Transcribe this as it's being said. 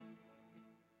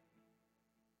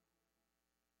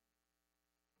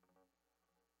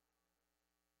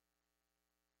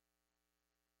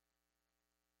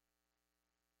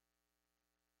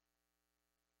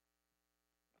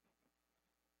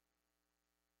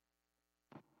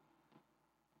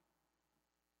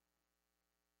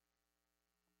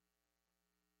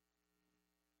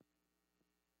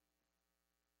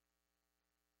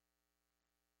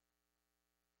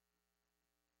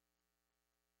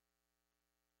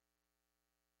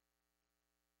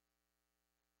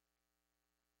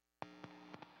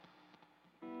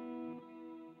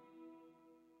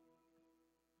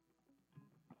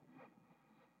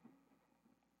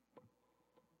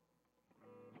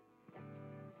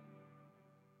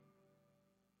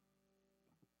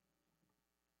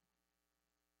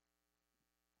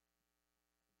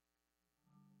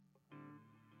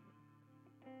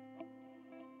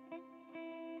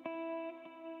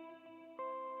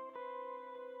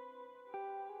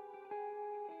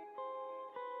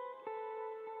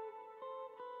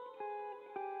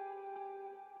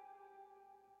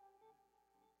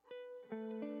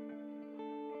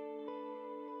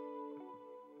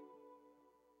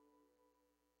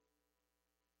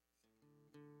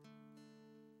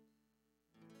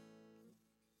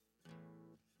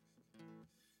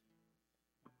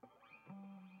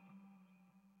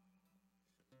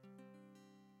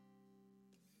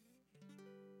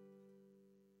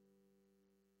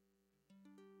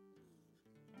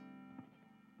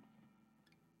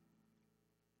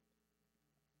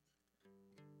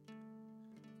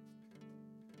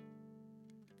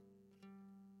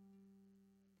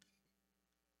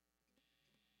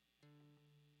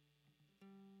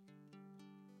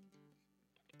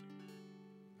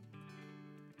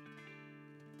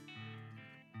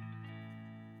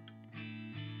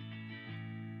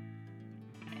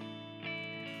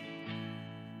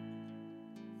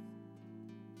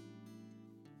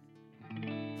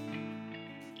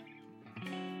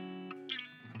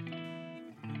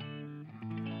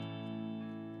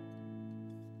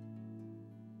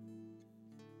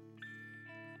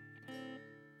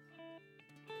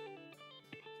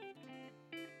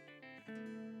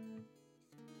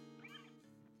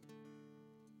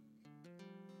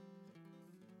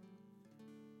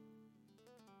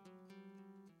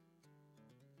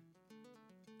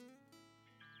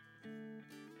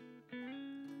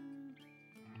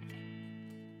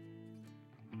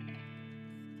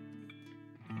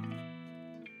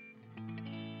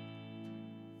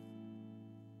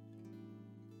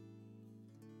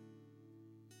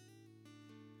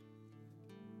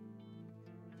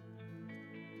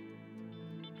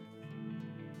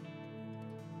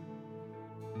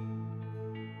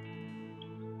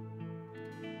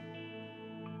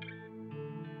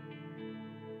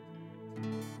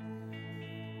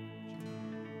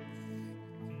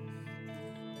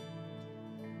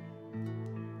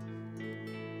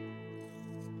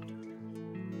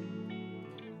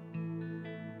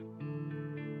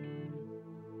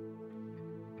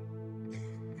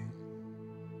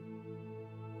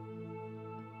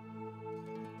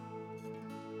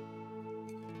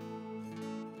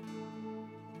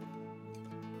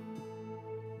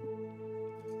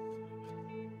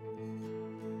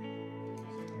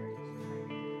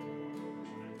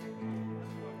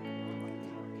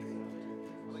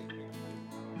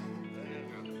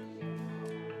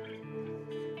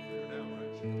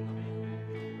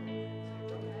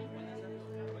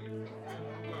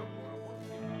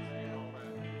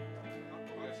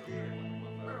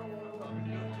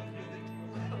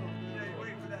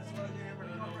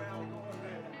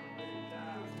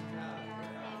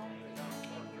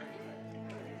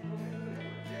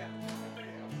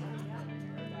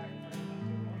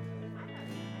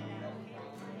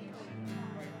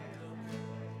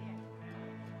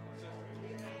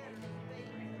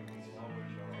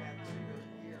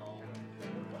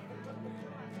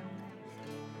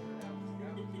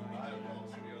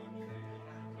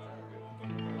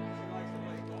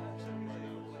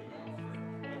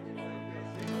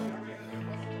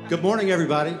Good morning,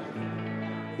 everybody.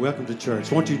 Welcome to church.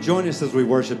 Won't you join us as we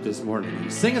worship this morning and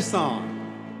sing a song?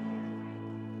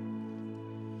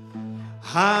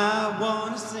 I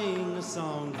want to sing a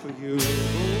song for you,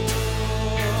 Lord.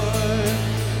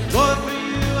 Lord, for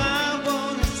you I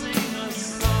want to sing a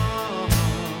song.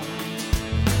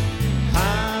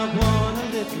 I want to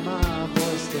lift my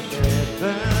voice to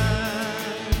heaven.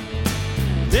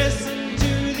 Listen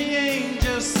to the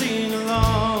angels sing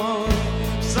along.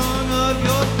 Song of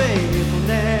your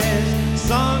faithfulness,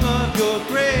 song of your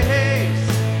grace,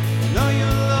 and all your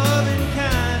love and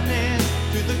kindness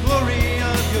to the glory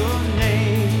of your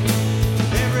name.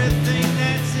 Everything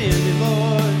that's in me,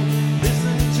 Lord,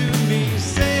 listen to me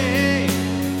say, I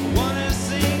want to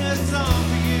sing a song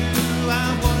for you,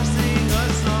 I want to sing a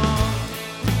song.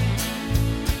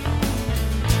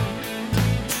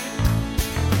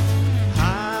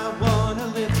 I want to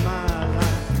live my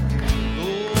life,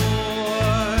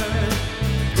 Lord.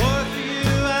 Lord, for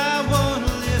you I want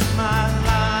to live my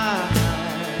life.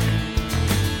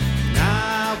 And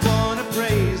I want to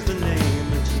praise the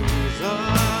name of Jesus.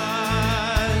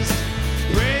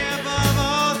 Pray above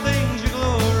all things you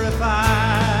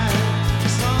glorify. A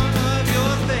song of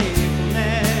your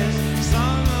faithfulness, a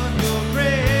song of your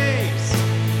grace,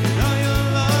 and all your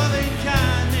love and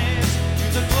kindness to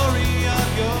the glory of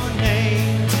your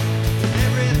name. And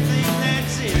everything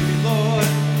that's in me, Lord,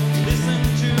 listen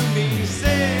to me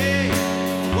say, I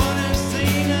want to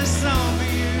sing a song for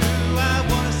you, I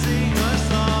want to sing a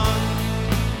song.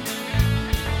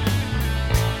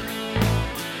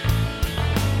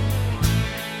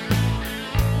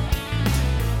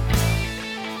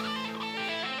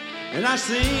 And I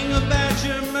sing about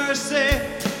your mercy,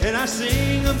 and I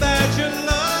sing about your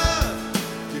love,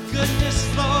 your goodness,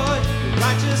 Lord, your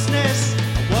righteousness. I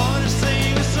want to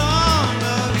sing a song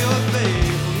of your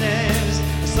faithfulness,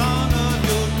 a song of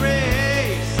your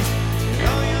grace, and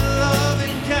all your love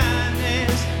and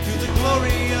kindness to the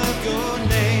glory of your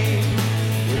name.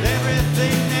 With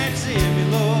everything that's in me,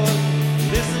 Lord,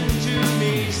 listen to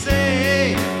me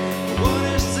say, I want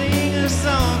to sing a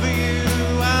song for you,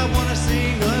 I want to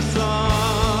sing a song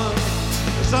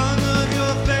of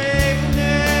your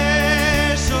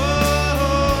faithfulness,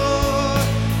 oh,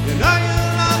 and all your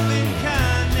love and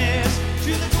kindness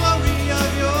to the glory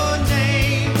of your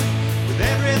name. With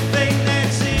everything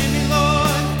that's in me,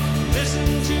 Lord,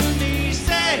 listen to me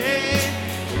say, I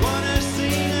want to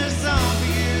sing a song for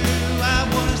you, I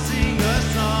want to sing a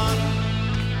song.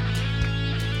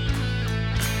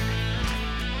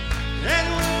 And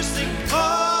we'll sing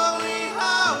holy,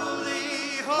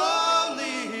 holy, holy.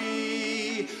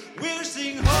 We'll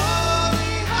sing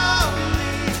holy,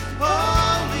 holy,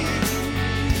 holy.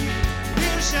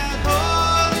 We'll shout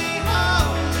holy,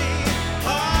 holy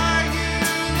are you,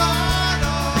 Lord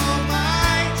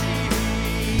Almighty.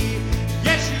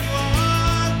 Yes, you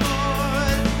are,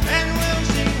 Lord. And we'll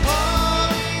sing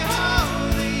holy,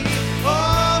 holy,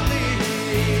 holy.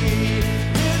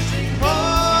 We'll sing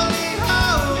holy,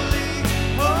 holy,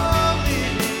 holy.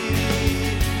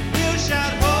 We'll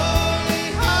shout holy,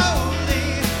 holy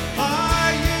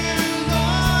are you,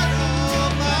 Lord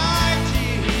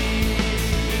Almighty.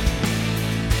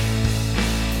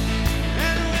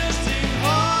 And we'll sing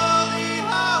holy,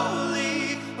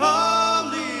 holy,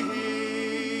 holy.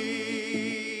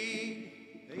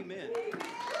 Amen.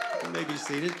 You may be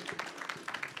seated.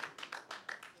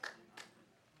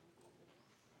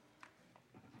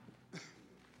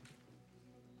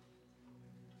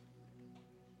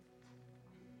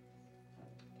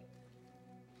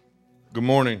 Good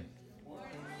morning.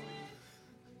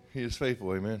 He is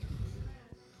faithful, amen.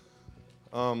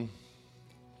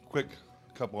 Quick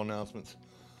couple announcements.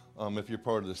 If you're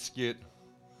part of the skit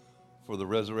for the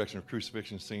resurrection of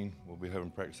crucifixion scene, we'll be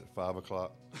having practice at 5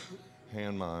 o'clock.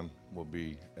 Hand mime will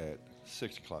be at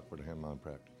 6 o'clock for the hand mime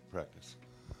practice.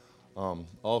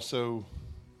 Also, I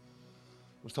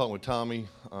was talking with Tommy.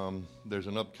 There's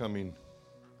an upcoming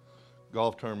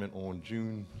golf tournament on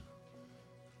June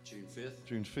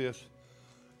 5th.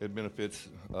 It benefits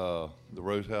the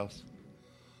Rose House,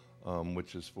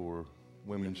 which is for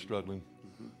women struggling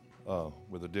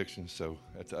with addiction. So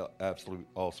that's an absolute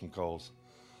awesome cause.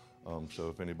 So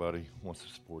if anybody wants to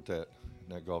support that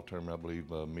golf tournament, I believe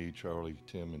me, Charlie,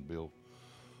 Tim, and Bill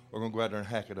are going to go out there and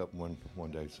hack it up one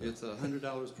day. So It's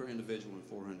 $100 per individual and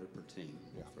 $400 per team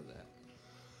for that.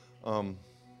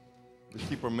 let's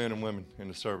keep our men and women in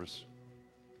the service.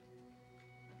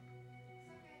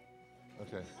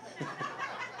 Okay.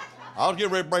 I'll get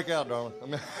ready to break out, darling.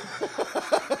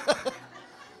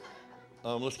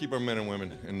 Let's keep our men and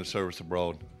women in the service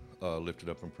abroad lifted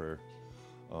up in prayer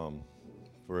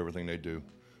for everything they do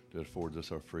that affords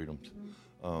us our freedoms.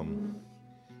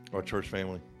 Our church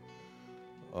family,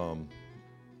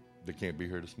 they can't be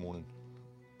here this morning.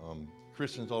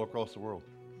 Christians all across the world,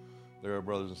 they're our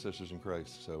brothers and sisters in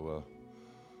Christ. So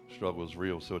struggle is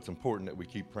real. So it's important that we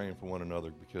keep praying for one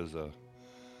another because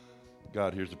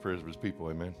God hears the prayers of his people.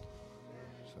 Amen.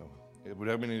 So would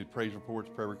there have been any praise reports,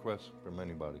 prayer requests from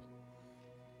anybody?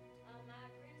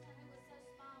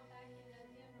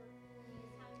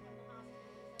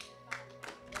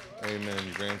 Amen.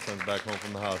 Your grandson's back home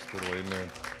from the hospital. Amen.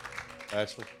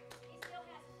 Ashley? He still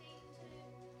has a feeding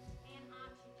tube and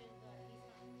oxygen, but he's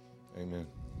fine. Amen.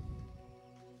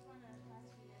 Just want to ask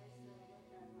you guys to look at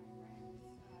my friends that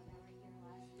were here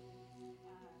last week, the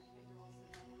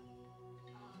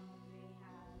girls in Savannah. They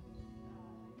have,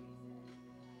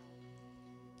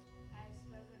 I've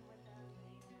spoken with them, and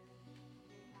they have been,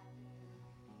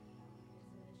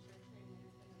 it's a church family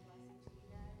that's been a blessing to you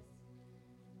guys,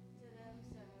 to them,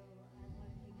 so I want to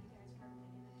thank you guys for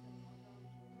bringing them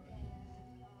to the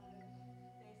welcome, and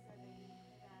they said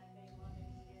that they love it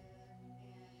here, and that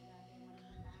they want to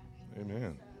come back.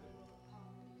 Amen. So,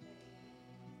 they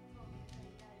told me to tell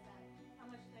you guys that how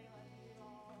much they love you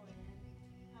all and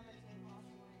how much they lost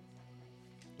away and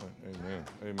stuff like that. Amen.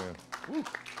 Amen. Woo.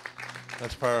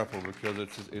 That's powerful because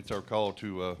it's our call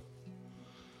to.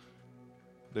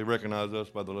 They recognize us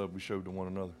by the love we showed to one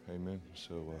another. Amen.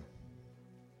 So. I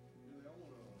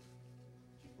want to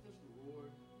keep Mr. Roy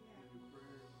in your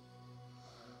prayers.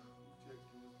 We checked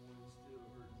him this morning, still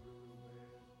hurting real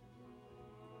bad.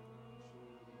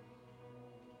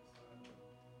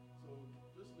 So just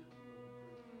lift him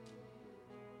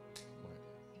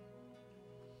up in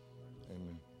prayer.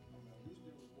 Amen. I wish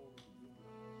there was more we could do,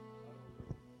 but I don't know. We just have to.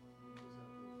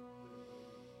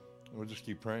 We'll just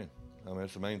keep praying. I mean,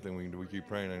 that's the main thing we can do. We keep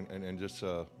praying and just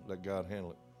let God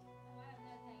handle it. Oh, I have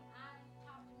another thing. I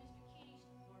talked to Mr. Kenny,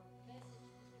 or messaged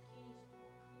Mr. Kenny.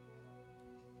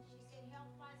 She said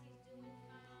health-wise he's doing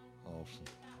fine. Awesome.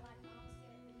 It's not like onset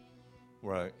dementia.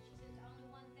 Right. She said the only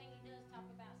one thing he does talk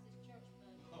about is his church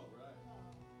budget. All right.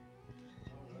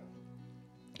 All right.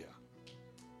 Yeah.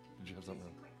 Did you have something?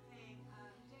 Just a quick thing,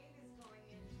 Dave is going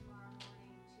in tomorrow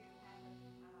morning to have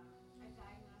a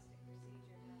diagnostic procedure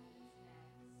done on his neck.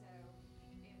 So if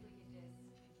we could just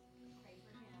pray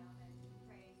for him and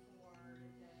pray for the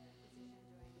physician doing the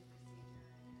procedure,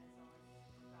 as always,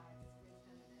 God's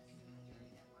wisdom in this and the journey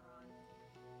that we're on.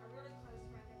 A really close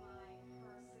friend of mine,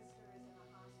 her sister is in the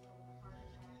hospital with a heart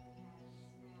attack and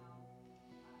has now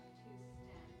 2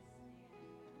 stents. And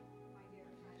my dear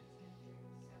friend has been through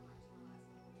so much in the last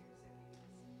couple of years, so if you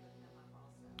can just lift them up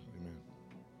also. Amen.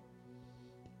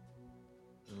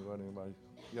 Anybody?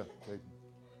 Yeah. Okay.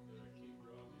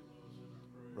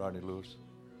 Rodney Lewis.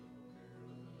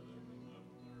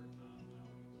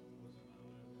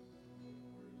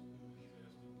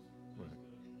 Right.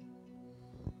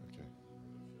 Okay.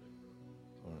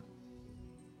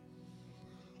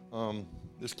 All right.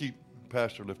 Just keep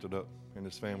Pastor lifted up and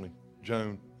his family.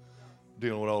 Joan,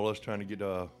 dealing with all us trying to get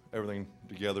everything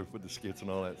together with the skits and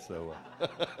all that. So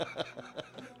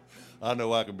I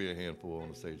know I can be a handful on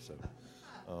the stage. So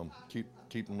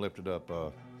keep them lifted up.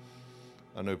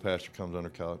 I know Pastor comes under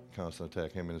constant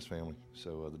attack, him and his family.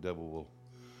 So the devil will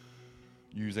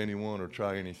use anyone or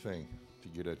try anything to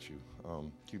get at you.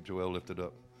 Keep Joel lifted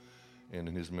up, and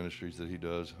in his ministries that he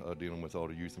does, dealing with all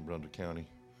the youth in Brunswick County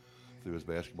through his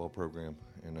basketball program.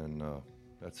 And then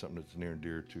that's something that's near and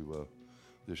dear to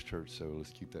this church. So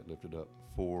let's keep that lifted up.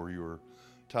 For your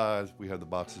tithes, we have the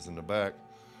boxes in the back.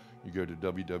 You go to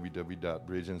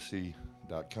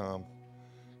www.bridgenc.com,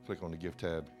 click on the gift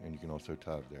tab, and you can also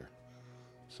tithe there.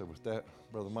 So with that,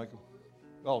 Brother Michael.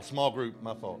 Oh, small group,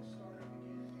 my fault.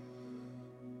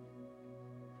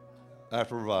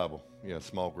 After revival, yeah,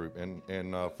 small group. And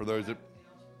for those that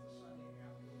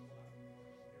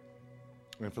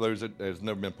has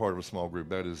never been part of a small group,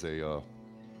 that is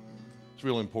it's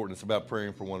really important. It's about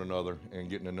praying for one another and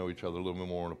getting to know each other a little bit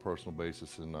more on a personal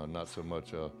basis, and not so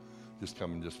much just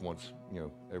coming just once,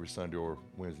 every Sunday or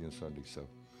Wednesday and Sunday. So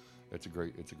it's a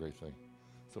great thing.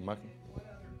 So Michael.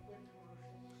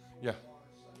 Yeah.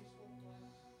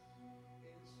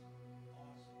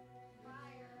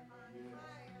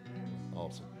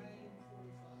 Awesome.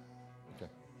 Okay.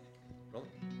 Brother?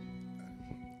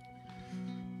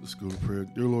 Let's go to prayer.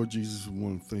 Dear Lord Jesus, we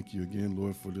want to thank you again,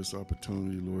 Lord, for this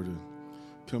opportunity, Lord, to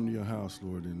come to your house,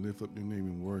 Lord, and lift up your name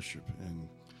in worship and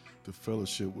to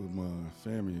fellowship with my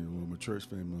family, Lord, my church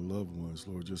family, my loved ones,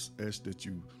 Lord. Just ask that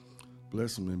you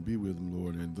bless them and be with them,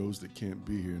 Lord, and those that can't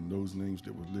be here and those names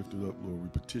that were lifted up, Lord, we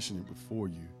petition it before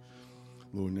you,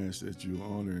 Lord, and ask that you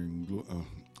honor and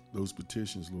those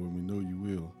petitions, Lord. We know you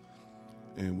will.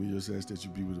 And we just ask that you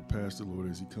be with the pastor, Lord,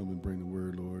 as he come and bring the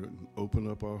word, Lord, and open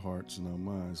up our hearts and our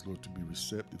minds, Lord, to be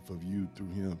receptive of you through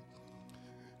him.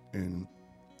 And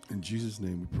in Jesus'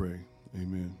 name we pray.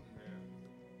 Amen.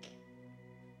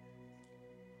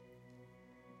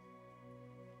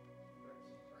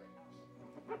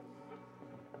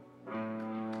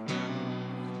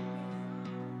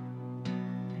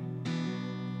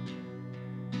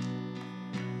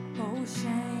 Oh,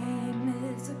 shame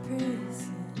is a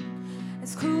prison,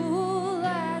 as cruel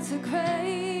as a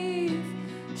grave.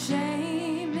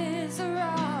 Shame is a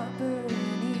robber,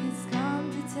 and he's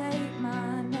come to take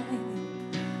my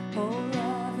name. Oh,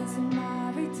 love is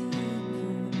my redeemer.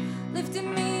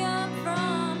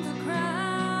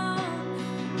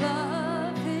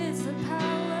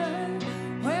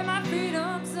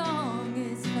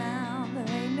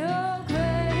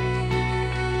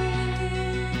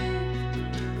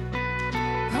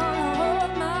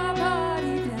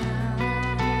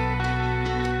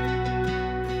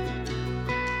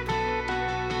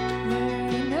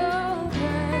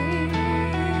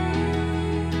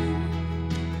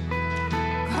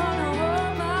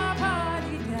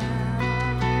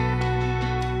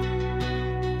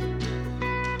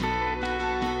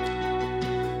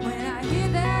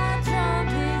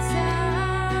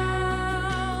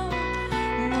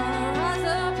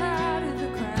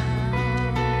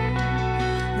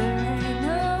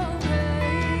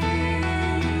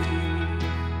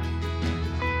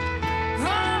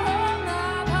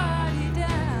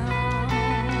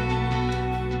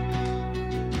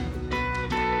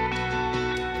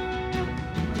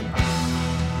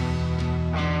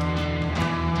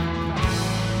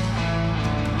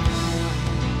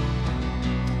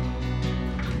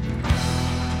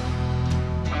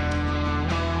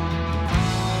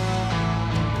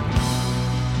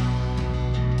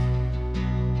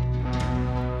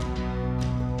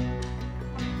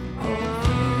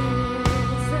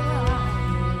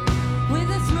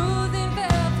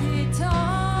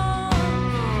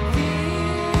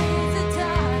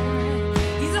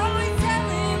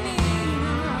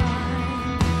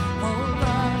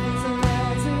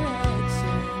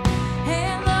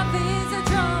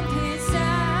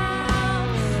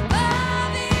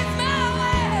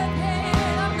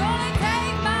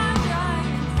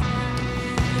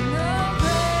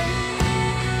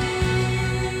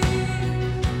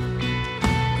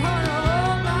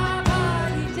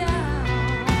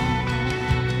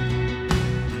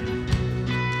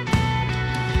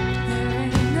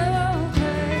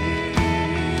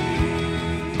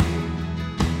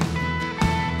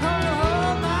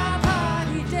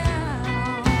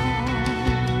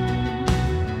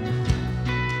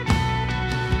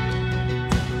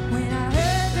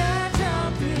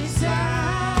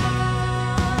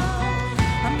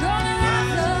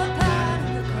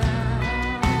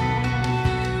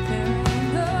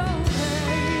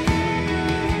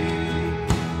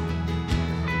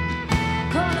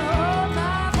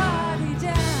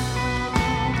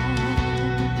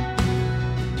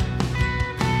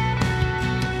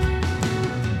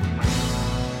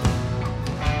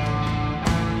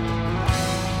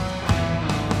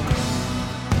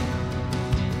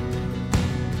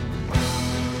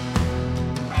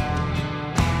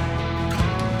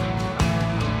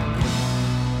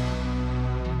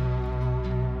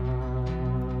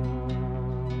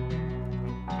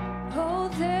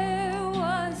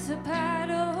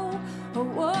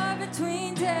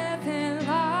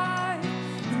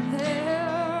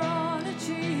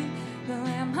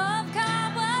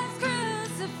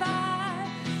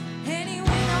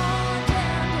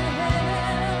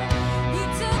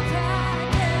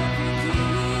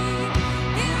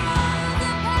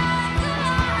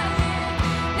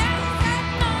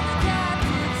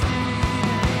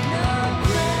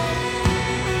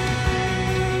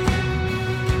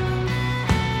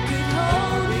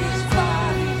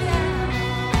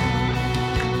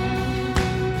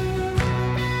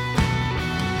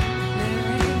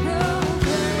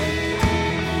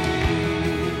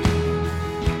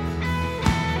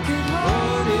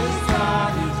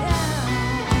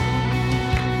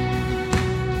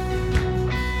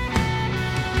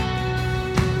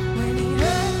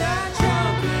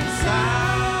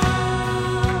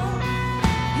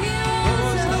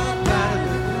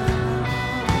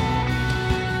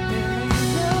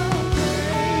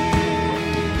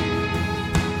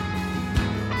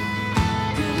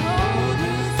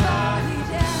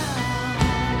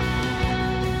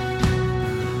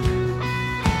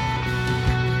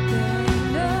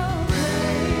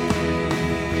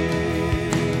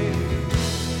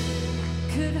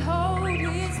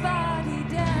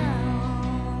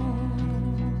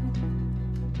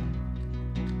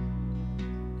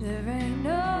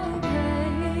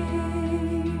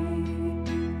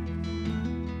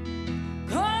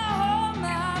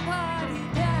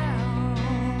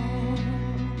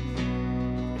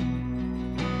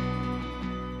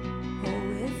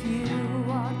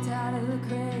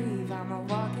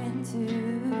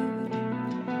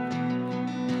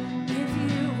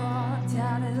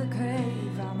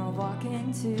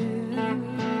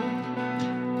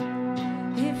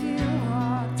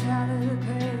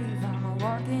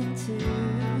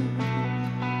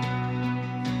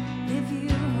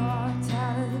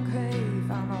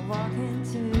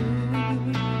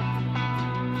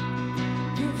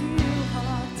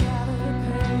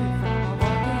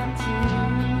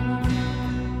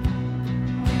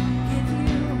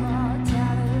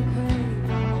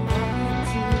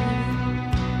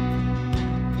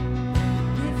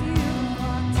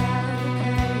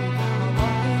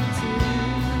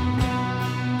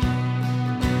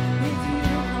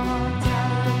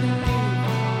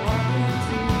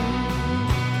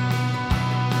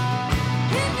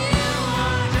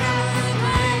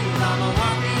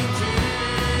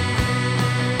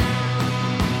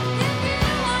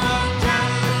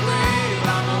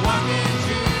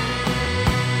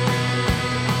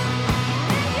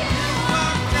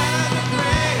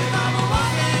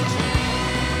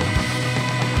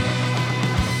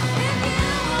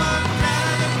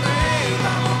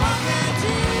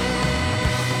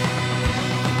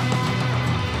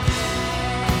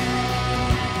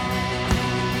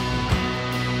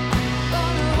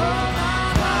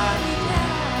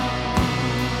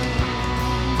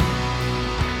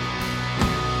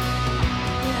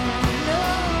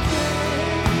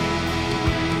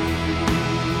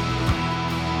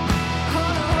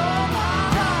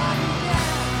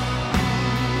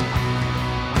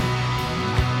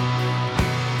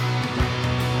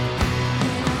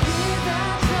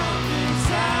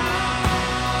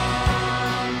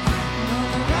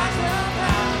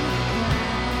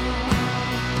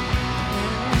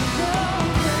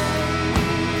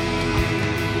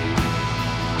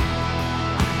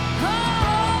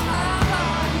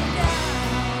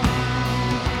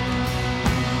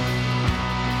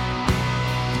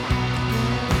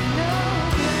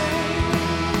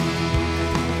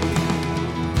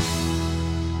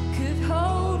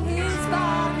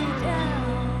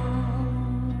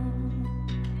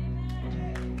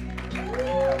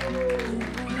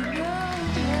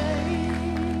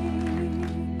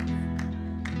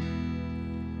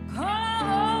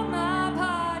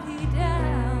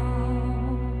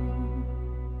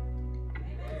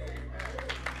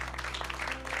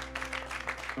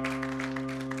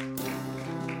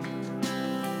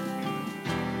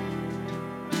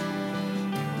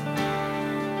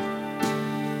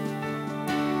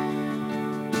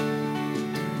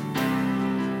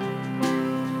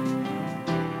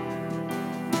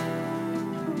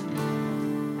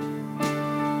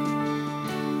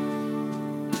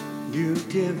 You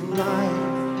give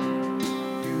life,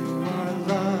 you are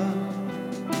love,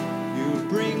 you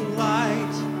bring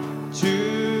light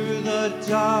to the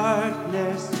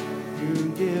darkness, you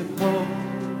give hope,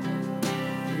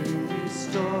 you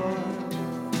restore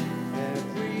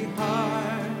every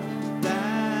heart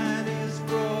that is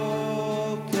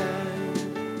broken.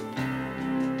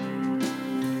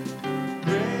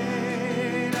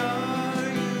 Great are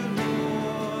you,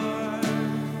 Lord.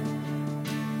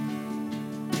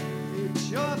 It's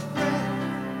your breath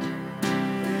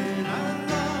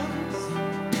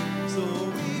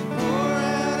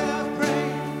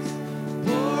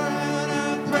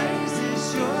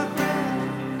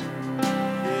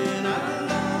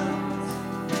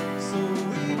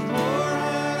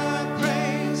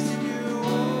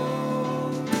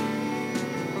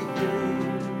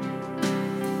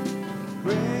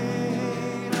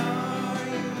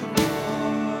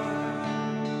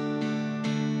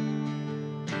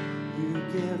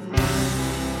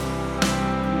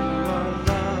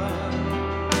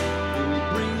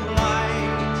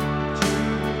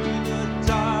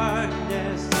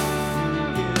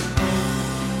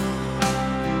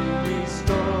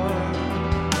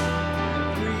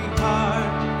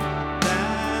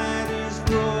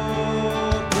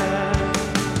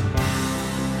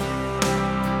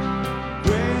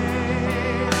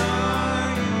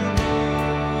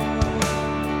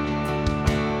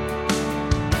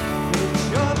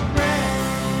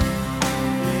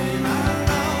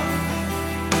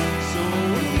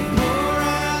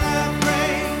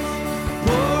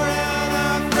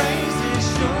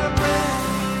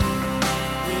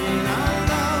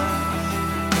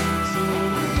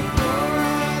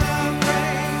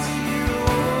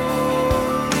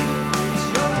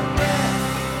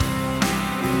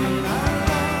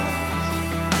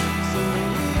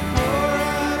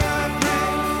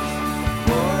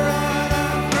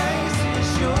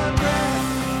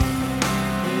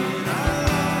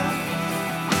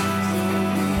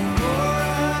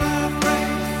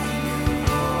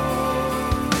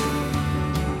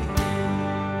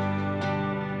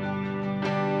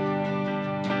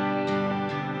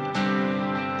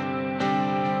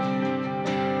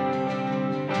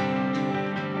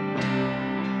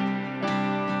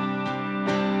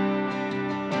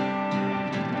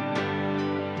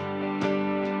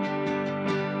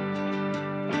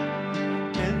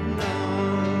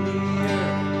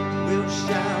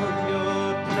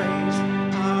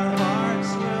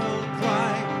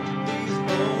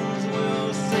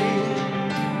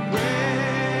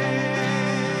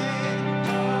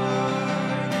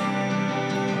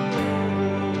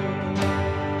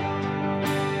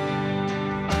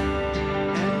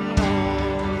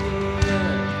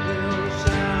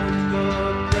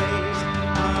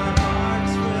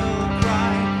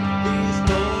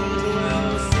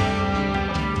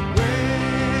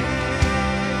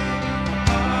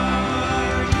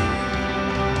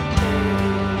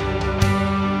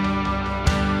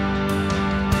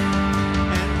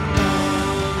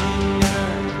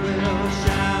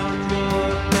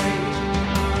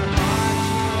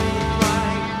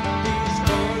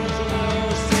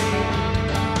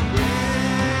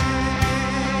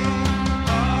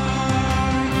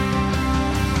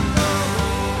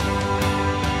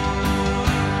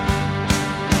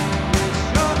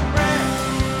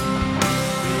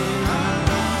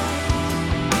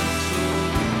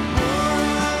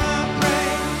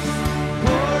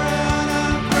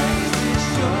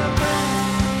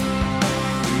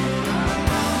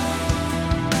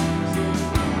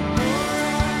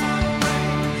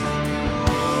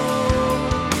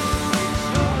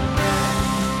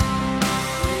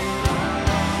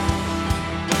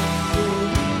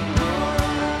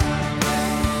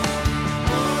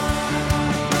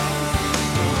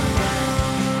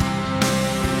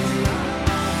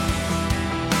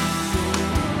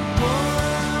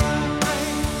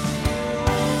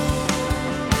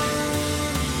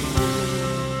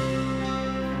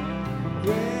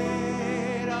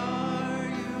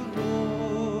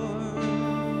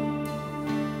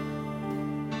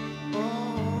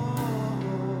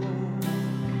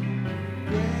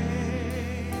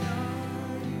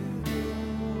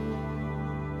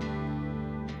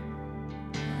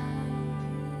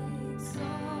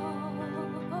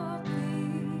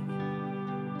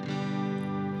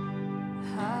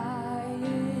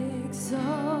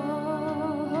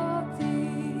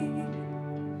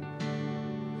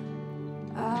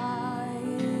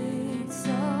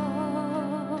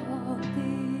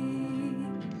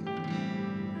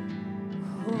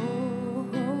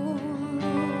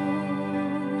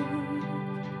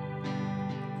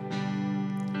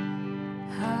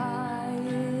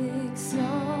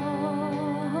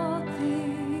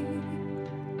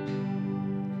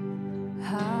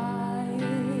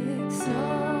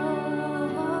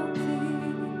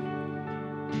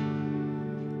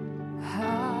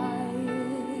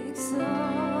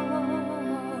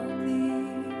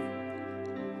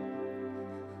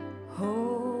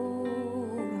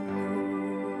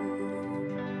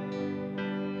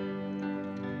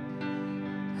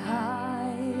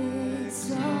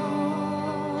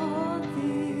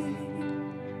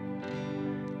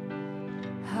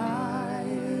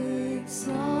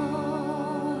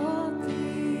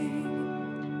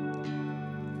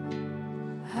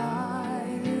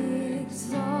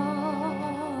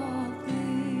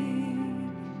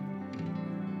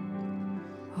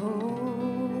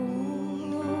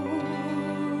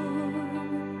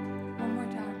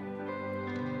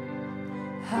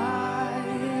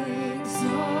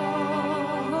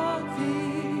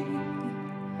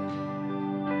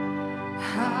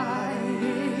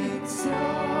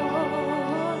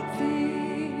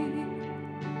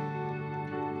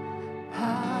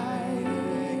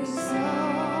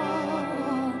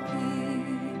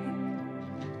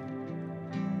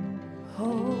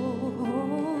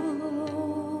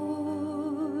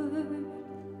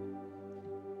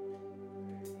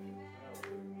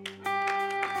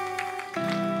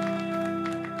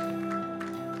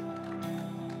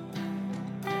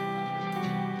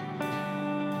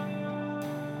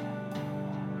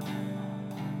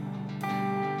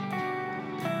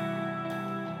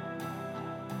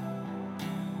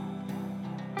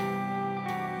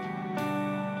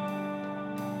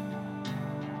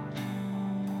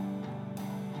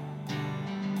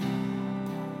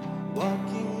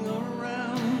walking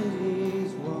around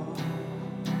these walls.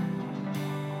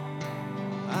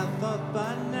 I thought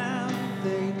by now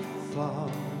they'd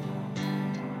fall,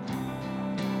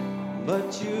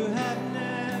 but you have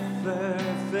never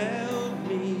failed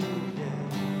me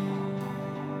yet.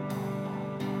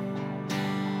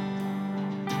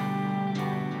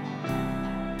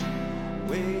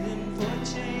 Waiting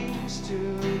for change to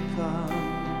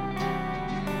come,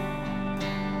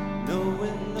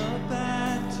 knowing the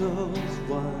battle's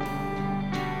won,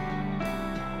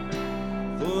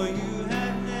 for you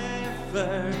have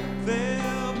never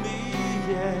failed me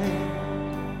yet.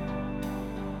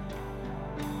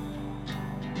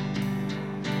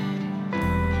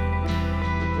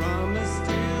 The promise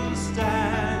still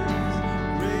stands,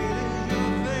 great is your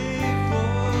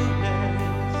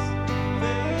faithfulness,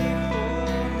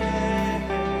 faithfulness.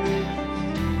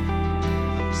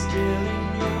 I'm still in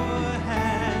your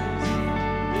hands,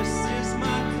 this is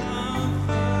my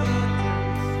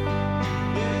confidence,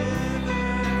 never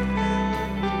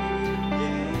failed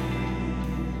me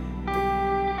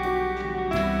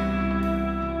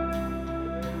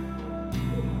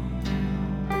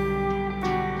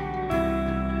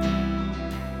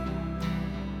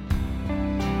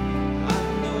I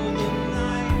know the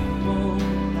night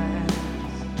won't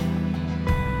last,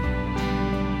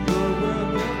 your word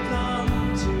will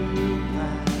come to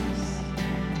pass.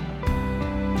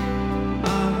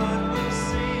 My heart will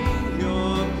sing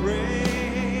your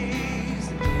praise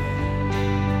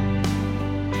again.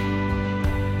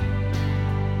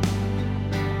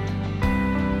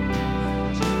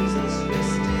 Jesus, you're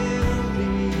still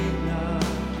enough.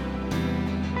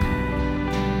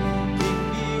 Keep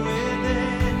me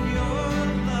within your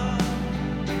love.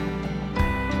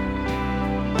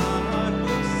 My heart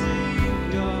will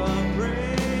sing your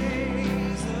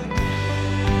praise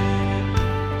again.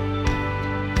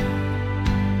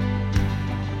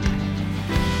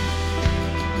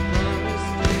 Promise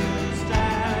still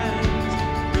stands,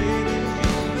 great is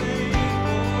your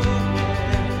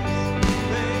faithfulness,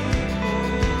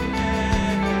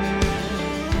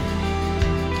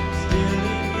 still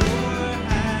in your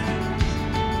hands,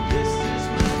 this is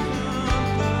my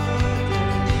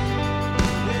confidence,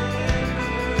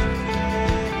 never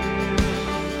fail.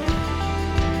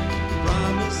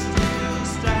 Promise still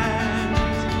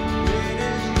stands, great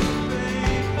is your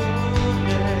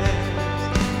faithfulness,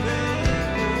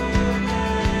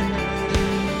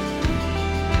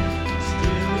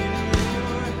 still in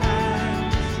your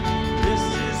hands, this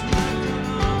is my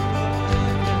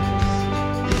confidence,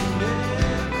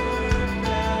 never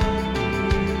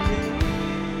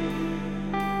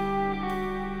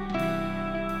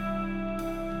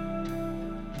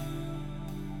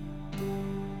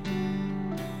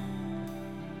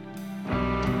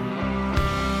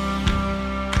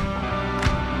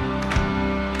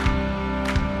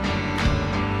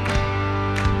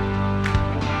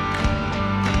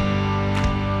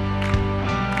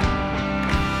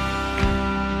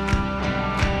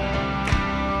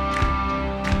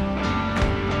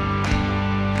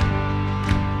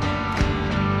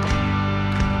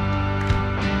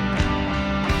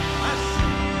I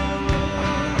see you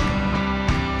move,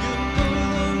 you move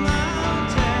the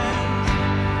mountains.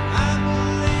 I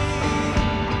believe,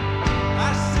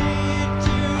 I see you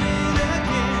do it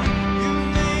again. You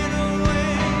made a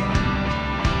way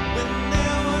when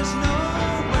there was no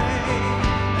way,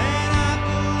 and I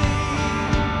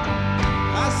believe,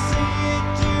 I see you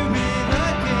do it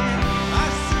again. I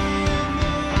see you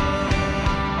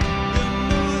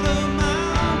move the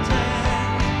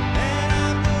mountains, and I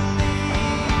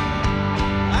believe.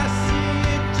 I see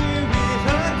you do it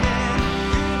again.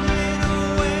 You made a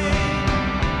way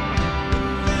when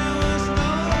there was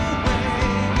no way,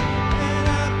 and I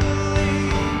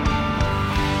believe.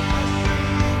 I see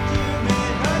you do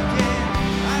it again.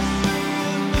 I see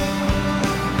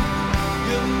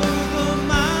you move the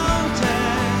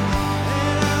mountains,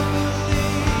 and I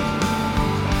believe.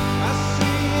 I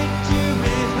see you do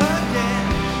it again.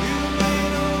 You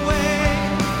made a way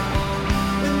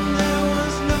when there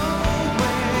was no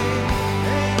way,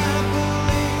 and I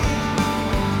believe.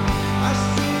 I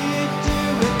see you do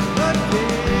it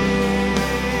again.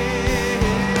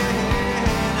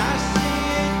 I see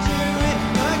you do it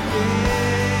again.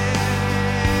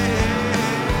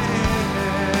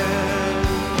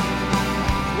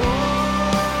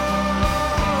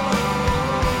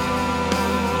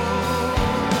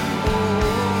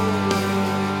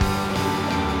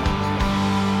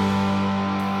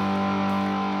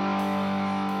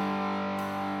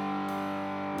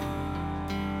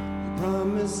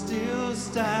 Promise still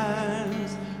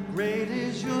stands, great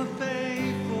is your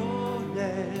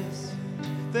faithfulness,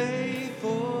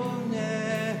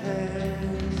 faithfulness.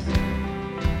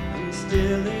 I'm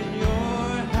still in your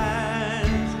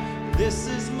hands. This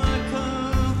is my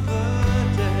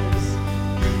confidence.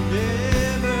 You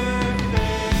never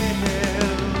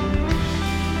fail.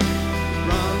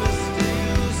 Promise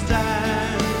still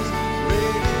stands.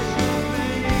 Great is your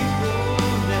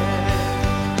faithfulness.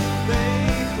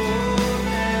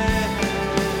 Faithfulness.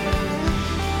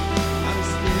 I'm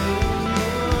still in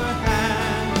your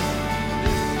hands.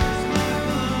 This is my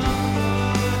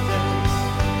confidence.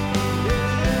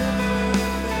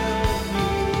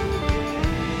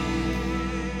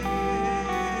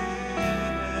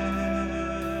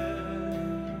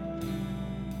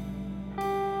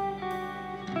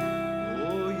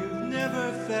 You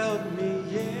never failed me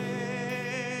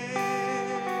yet.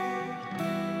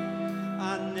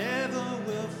 I never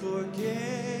will forget.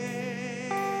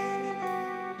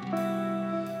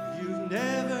 You've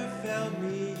never failed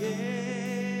me yet.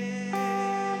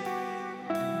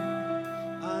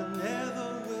 I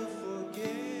never will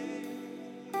forget.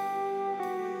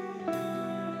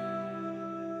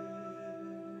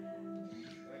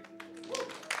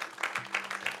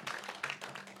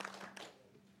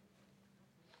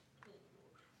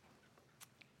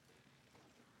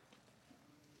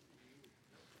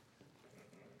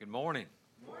 Good morning.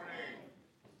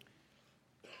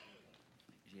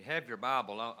 If you have your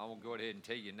Bible, I will go ahead and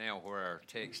tell you now where our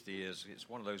text is. It's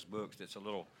one of those books that's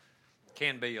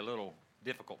can be a little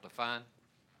difficult to find.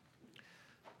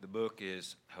 The book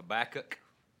is Habakkuk.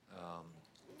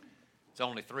 It's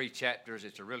only 3 chapters.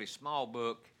 It's a really small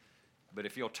book, but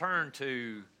if you'll turn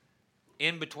to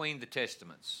in between the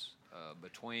Testaments,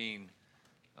 between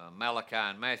Malachi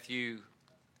and Matthew,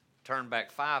 turn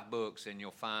back 5 books and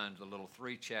you'll find the little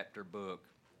 3-chapter book,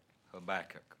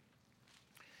 Habakkuk.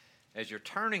 As you're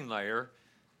turning there,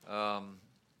 I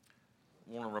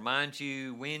want to remind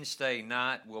you, Wednesday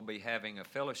night we'll be having a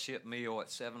fellowship meal at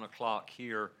 7 o'clock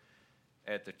here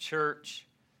at the church.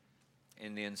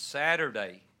 And then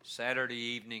Saturday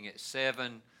evening at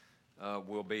 7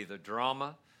 will be the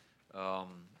drama,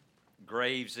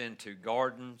 Graves into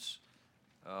Gardens.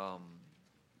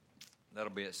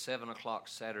 That'll be at 7 o'clock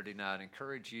Saturday night. I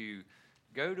encourage you,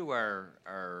 go to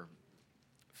our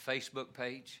Facebook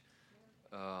page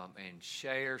and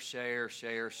share.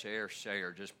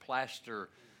 Just plaster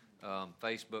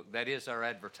Facebook. That is our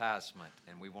advertisement,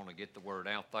 and we want to get the word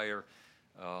out there.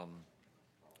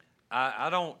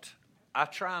 I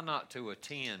try not to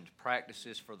attend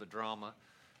practices for the drama.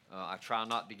 I try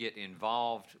not to get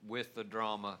involved with the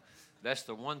drama. That's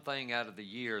the one thing out of the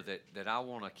year that I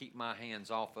want to keep my hands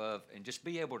off of and just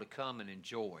be able to come and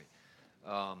enjoy.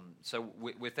 So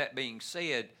with that being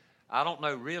said, I don't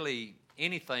know really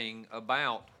anything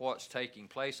about what's taking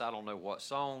place. I don't know what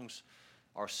songs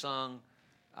are sung.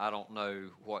 I don't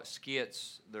know what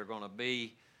skits they're going to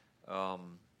be.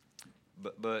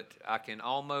 But I can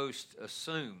almost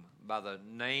assume by the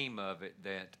name of it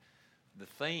that the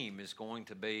theme is going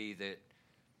to be that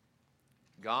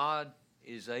God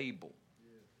is able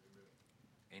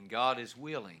and God is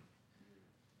willing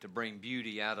to bring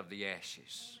beauty out of the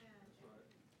ashes.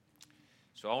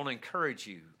 So I want to encourage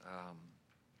you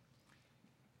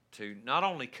to not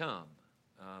only come,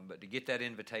 but to get that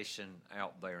invitation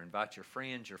out there. Invite your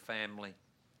friends, your family.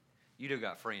 You do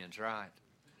got friends, right?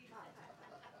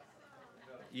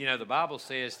 You know, the Bible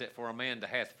says that for a man to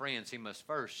have friends, he must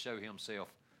first show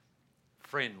himself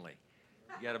friendly.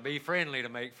 You got to be friendly to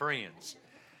make friends.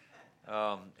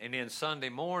 And then Sunday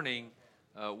morning,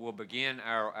 we'll begin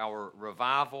our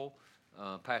revival.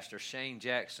 Pastor Shane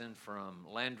Jackson from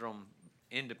Landrum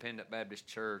Independent Baptist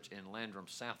Church in Landrum,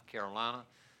 South Carolina,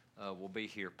 will be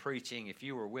here preaching. If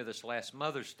you were with us last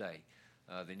Mother's Day,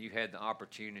 then you had the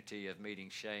opportunity of meeting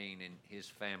Shane and his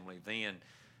family then.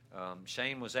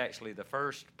 Shane was actually the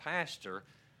first pastor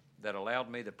that allowed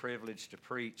me the privilege to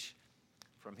preach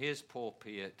from his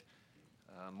pulpit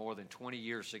more than 20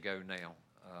 years ago now,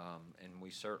 and we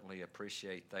certainly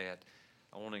appreciate that.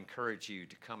 I want to encourage you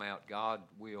to come out. God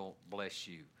will bless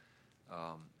you.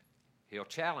 He'll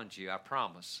challenge you, I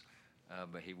promise,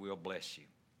 but he will bless you.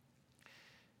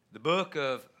 The book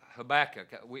of Habakkuk,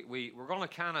 we're going to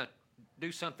kind of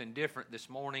do something different this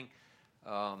morning.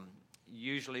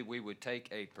 Usually we would take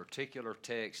a particular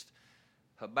text.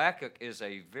 Habakkuk is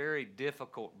a very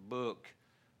difficult book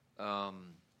to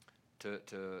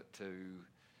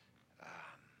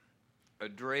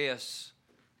address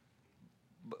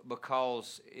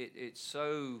because it's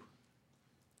so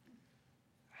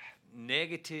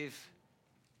negative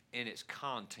in its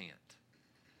content,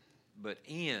 but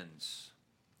ends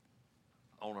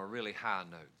on a really high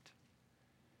note.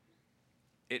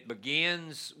 It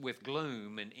begins with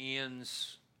gloom and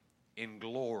ends in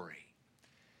glory.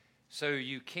 So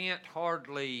you can't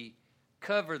hardly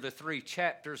cover the 3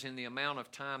 chapters in the amount of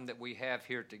time that we have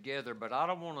here together, but I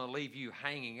don't want to leave you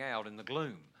hanging out in the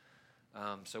gloom.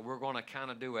 So we're going to kind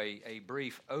of do a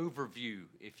brief overview,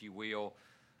 if you will,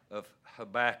 of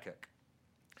Habakkuk.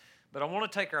 But I want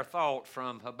to take our thought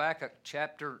from Habakkuk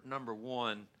chapter number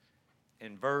 1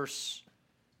 and verse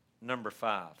number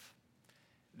 5.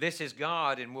 This is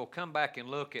God, and we'll come back and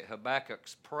look at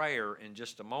Habakkuk's prayer in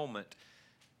just a moment.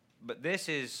 But this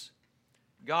is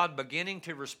God beginning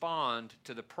to respond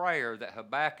to the prayer that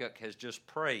Habakkuk has just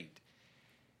prayed.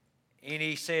 And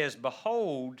he says,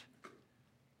 "Behold,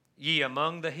 ye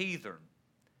among the heathen,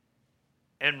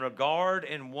 and regard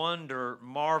and wonder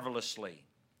marvelously.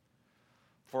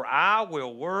 For I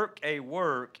will work a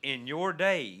work in your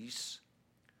days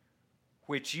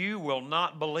which you will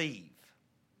not believe,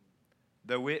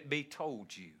 though it be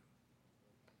told you."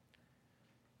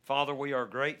 Father, we are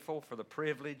grateful for the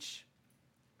privilege,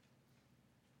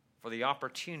 for the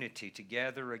opportunity to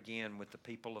gather again with the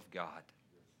people of God,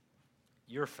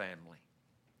 your family,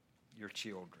 your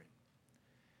children.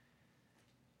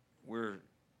 We're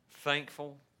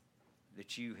thankful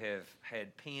that you have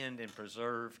had penned and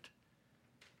preserved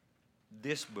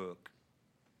this book,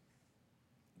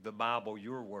 the Bible,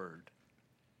 your word,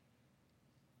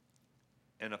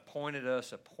 and appointed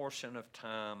us a portion of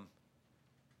time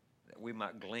that we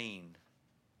might glean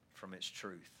from its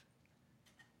truth.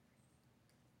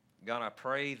 God, I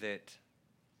pray that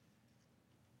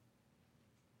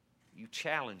you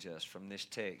challenge us from this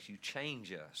text. You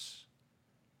change us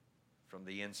from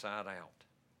the inside out.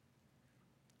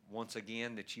 Once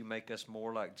again, that you make us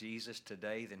more like Jesus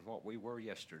today than what we were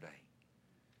yesterday.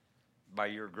 By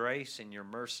your grace and your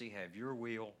mercy, have your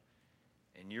will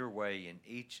and your way in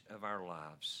each of our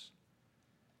lives.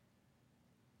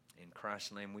 In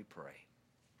Christ's name we pray.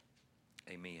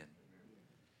 Amen.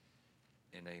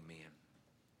 And amen.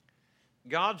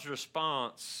 God's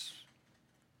response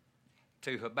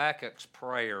to Habakkuk's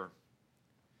prayer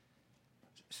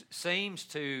seems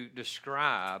to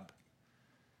describe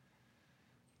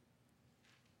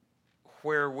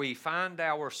where we find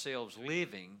ourselves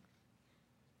living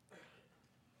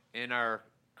in our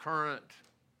current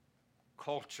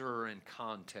culture and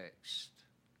context.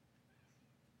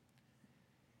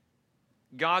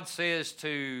 God says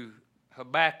to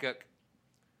Habakkuk,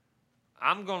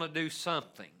 I'm going to do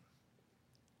something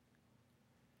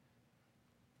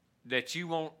that you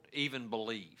won't even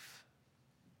believe,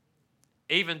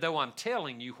 even though I'm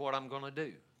telling you what I'm going to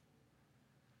do.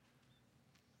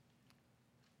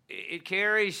 It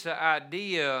carries the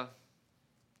idea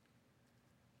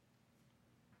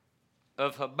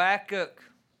of Habakkuk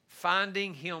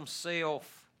finding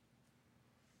himself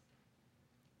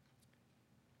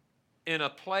in a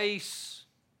place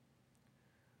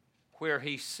where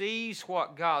he sees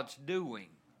what God's doing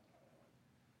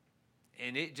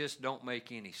and it just don't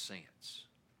make any sense.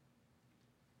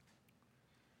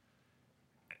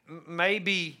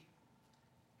 Maybe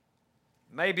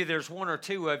there's one or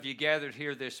two of you gathered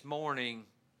here this morning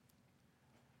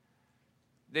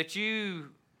that you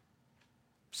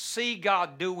see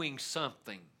God doing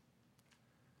something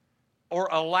or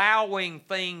allowing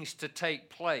things to take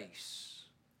place,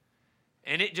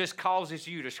 and it just causes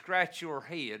you to scratch your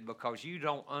head because you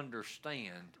don't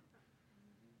understand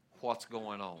what's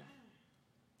going on.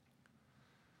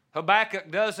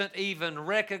 Habakkuk doesn't even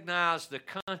recognize the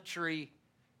country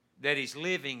that he's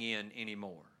living in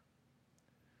anymore.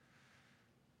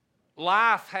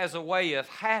 Life has a way of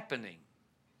happening.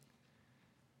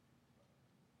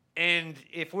 And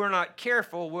if we're not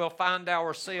careful, we'll find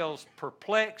ourselves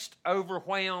perplexed,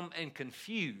 overwhelmed, and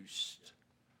confused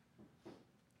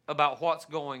about what's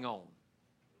going on.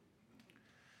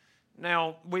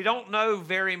 Now, we don't know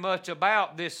very much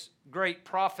about this great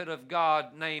prophet of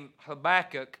God named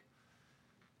Habakkuk,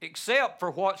 except for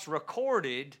what's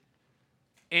recorded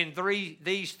in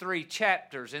these 3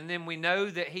 chapters. And then we know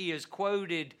that he is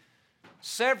quoted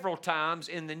several times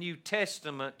in the New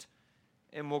Testament,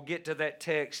 and we'll get to that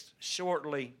text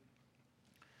shortly.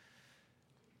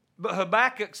 But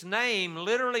Habakkuk's name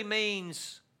literally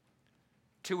means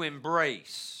to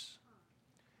embrace.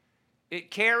 It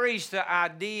carries the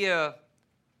idea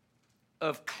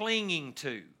of clinging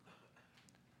to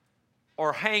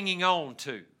or hanging on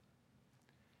to.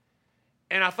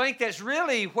 And I think that's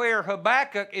really where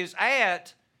Habakkuk is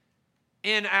at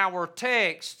in our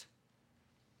text.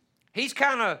 He's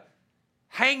kind of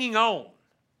hanging on.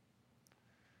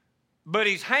 But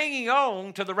he's hanging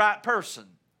on to the right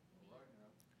person.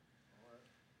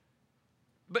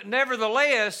 But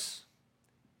nevertheless,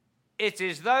 it's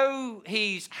as though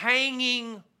he's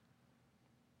hanging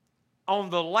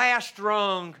on the last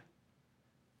rung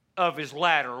of his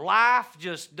ladder. Life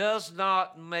just does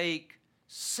not make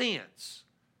sense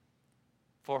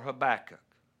for Habakkuk.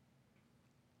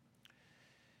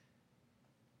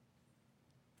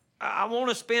 I want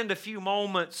to spend a few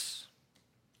moments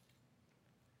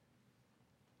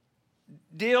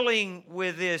dealing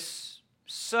with this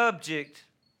subject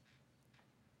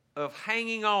of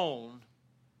hanging on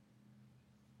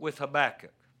with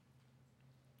Habakkuk.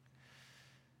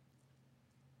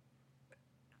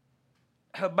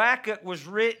 Habakkuk was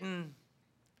written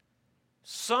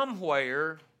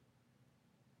somewhere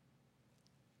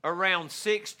around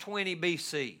 620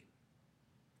 BC.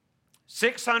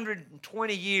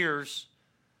 620 years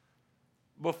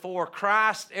before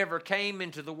Christ ever came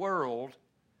into the world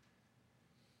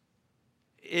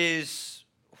is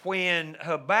when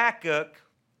Habakkuk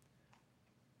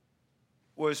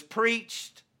was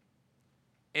preached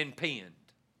and penned.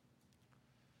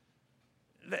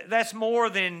 That's more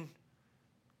than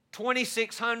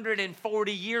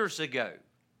 2,640 years ago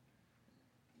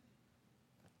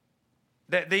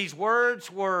that these words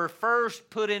were first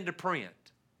put into print.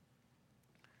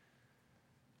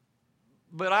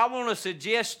 But I want to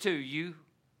suggest to you,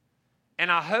 and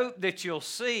I hope that you'll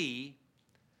see,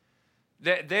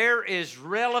 that they're as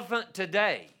relevant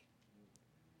today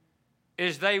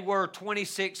as they were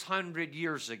 2,600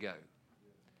 years ago.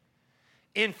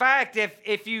 In fact,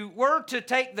 if you were to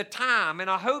take the time, and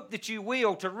I hope that you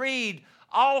will, to read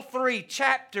all 3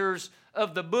 chapters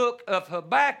of the book of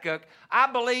Habakkuk, I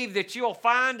believe that you'll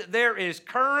find they're as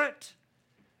current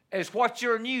as what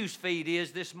your news feed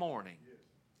is this morning.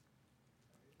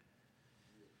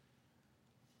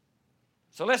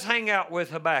 So let's hang out with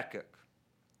Habakkuk.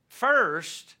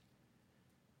 First,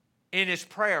 in his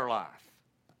prayer life.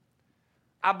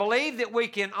 I believe that we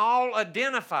can all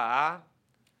identify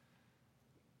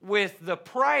with the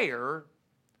prayer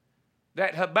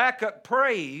that Habakkuk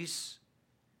prays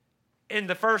in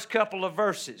the first couple of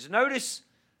verses. Notice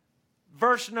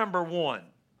verse number 1.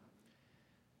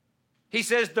 He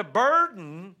says, the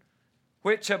burden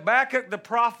which Habakkuk the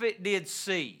prophet did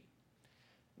see.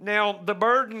 Now, the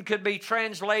burden could be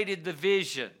translated the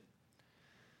vision.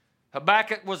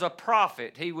 Habakkuk was a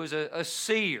prophet. He was a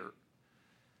seer.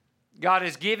 God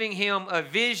is giving him a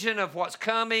vision of what's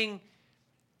coming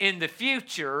in the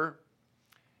future.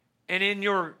 And in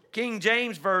your King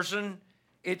James Version,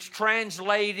 it's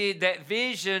translated, that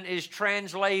vision is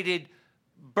translated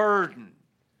burden.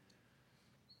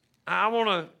 I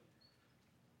want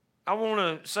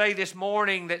to say this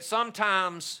morning that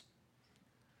sometimes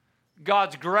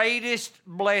God's greatest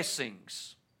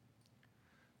blessings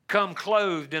come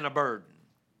clothed in a burden.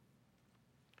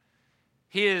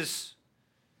 His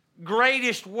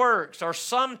greatest works are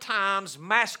sometimes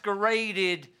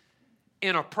masqueraded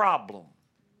in a problem.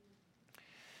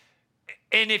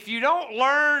 And if you don't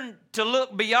learn to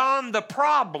look beyond the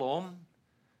problem,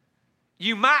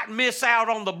 you might miss out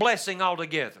on the blessing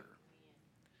altogether.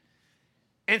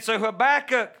 And so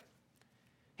Habakkuk,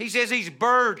 he says he's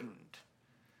burdened.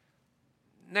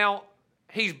 Now,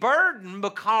 he's burdened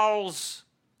because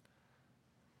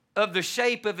of the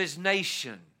shape of his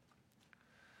nation.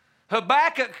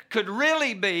 Habakkuk could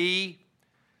really be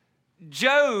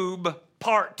Job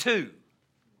part 2.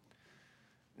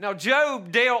 Now,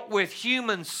 Job dealt with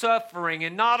human suffering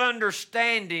and not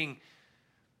understanding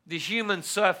the human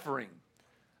suffering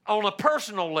on a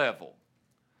personal level.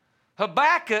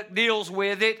 Habakkuk deals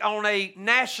with it on a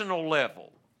national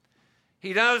level.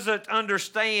 He doesn't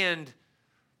understand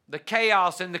the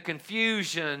chaos and the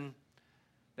confusion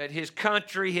that his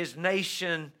country, his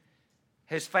nation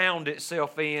has found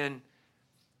itself in.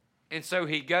 And so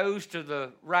he goes to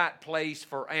the right place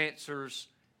for answers,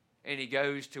 and he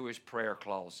goes to his prayer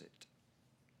closet.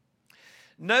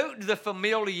 Note the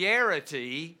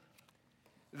familiarity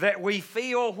that we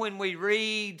feel when we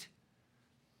read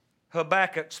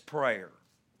Habakkuk's prayer.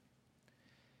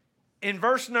 In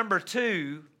verse number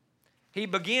 2, he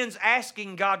begins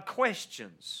asking God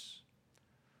questions.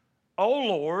 O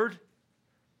Lord,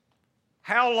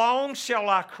 how long shall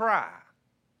I cry,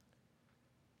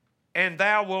 and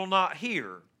thou wilt not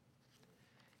hear?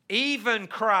 Even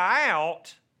cry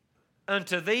out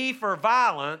unto thee for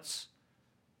violence,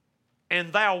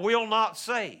 and thou wilt not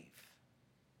save.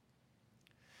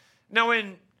 Now,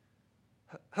 in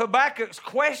Habakkuk's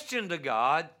question to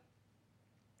God,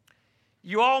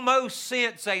 you almost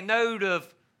sense a note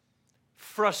of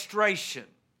frustration,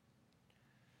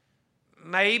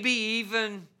 maybe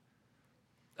even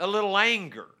a little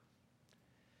anger.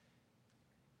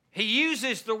 He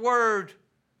uses the word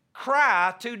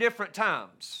cry 2 different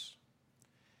times.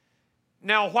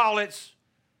 Now, while it's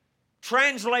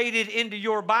translated into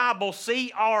your Bible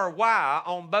C-R-Y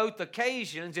on both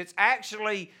occasions, it's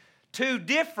actually two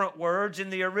different words in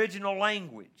the original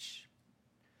language.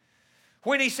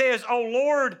 When he says, "O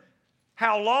Lord,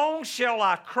 how long shall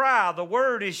I cry?" the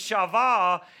word is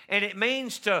shavah, and it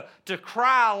means to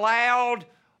cry aloud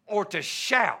or to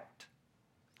shout,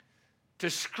 to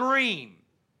scream,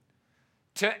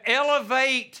 to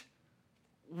elevate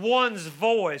one's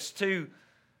voice, to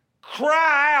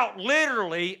cry out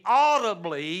literally,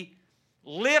 audibly,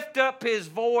 lift up his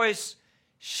voice,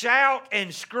 shout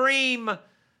and scream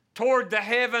toward the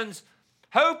heavens,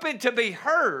 hoping to be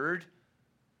heard,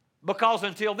 because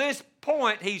until this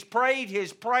point he's prayed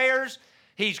his prayers,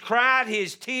 he's cried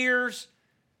his tears,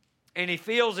 and he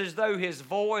feels as though his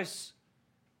voice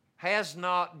has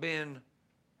not been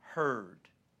heard.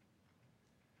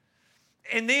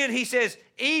 And then he says,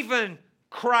 even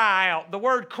cry out. The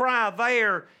word cry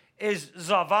there is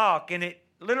zavak, and it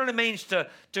literally means to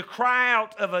cry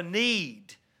out of a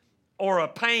need or a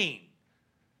pain.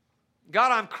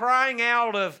 God, I'm crying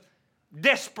out of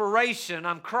desperation.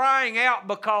 I'm crying out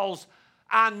because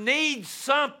I need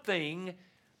something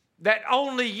that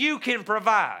only you can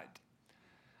provide.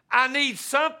 I need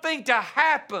something to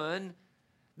happen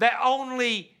that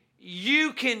only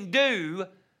you can do.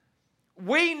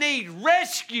 We need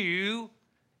rescue,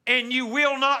 and you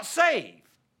will not save.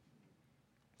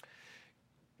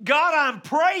 God, I'm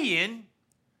praying,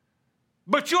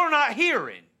 but you're not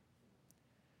hearing.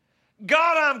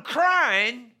 God, I'm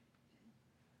crying,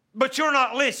 but you're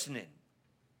not listening.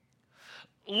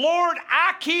 Lord,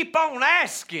 I keep on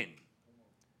asking,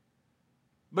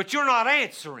 but you're not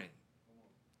answering.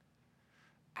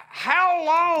 How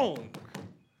long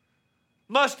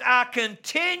must I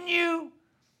continue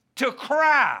to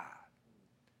cry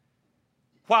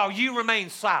while you remain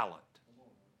silent?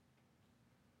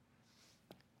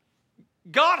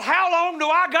 God, how long do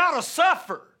I got to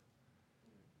suffer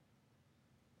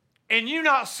and you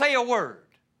not say a word?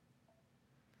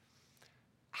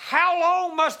 How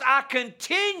long must I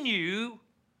continue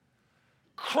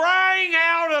crying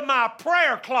out of my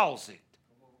prayer closet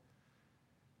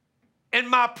and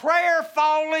my prayer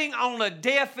falling on a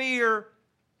deaf ear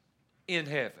in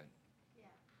heaven?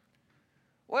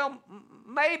 Well,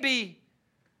 maybe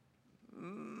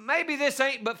this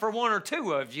ain't but for one or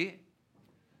two of you.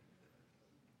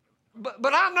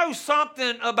 But I know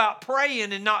something about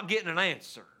praying and not getting an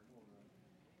answer.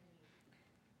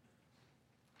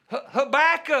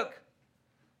 Habakkuk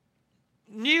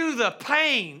knew the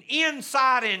pain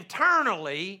inside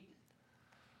internally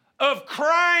of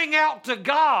crying out to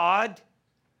God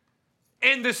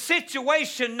and the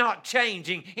situation not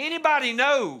changing. Anybody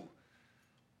know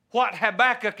what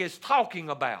Habakkuk is talking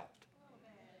about?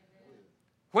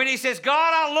 When he says,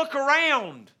 God, I look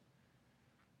around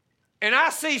and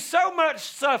I see so much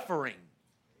suffering,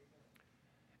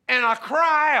 and I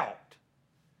cry out,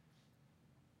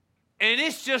 and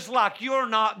it's just like you're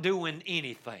not doing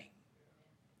anything.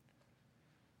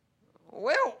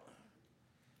 Well,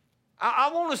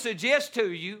 I want to suggest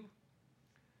to you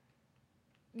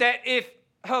that if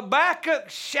Habakkuk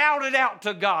shouted out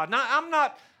to God, now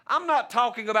I'm not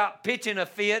talking about pitching a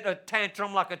fit, a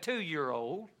tantrum like a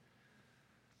 2-year-old,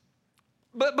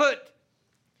 but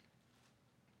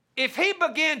if he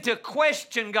began to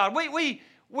question God,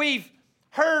 we've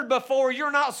heard before you're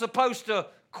not supposed to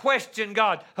question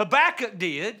God. Habakkuk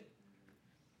did,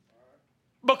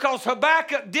 because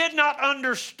Habakkuk did not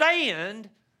understand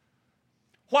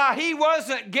why he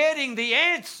wasn't getting the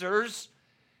answers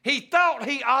he thought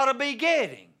he ought to be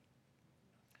getting.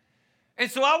 And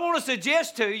so I want to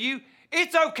suggest to you,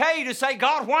 it's okay to say,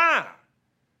 God, why?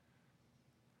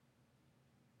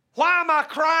 Why am I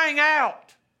crying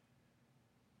out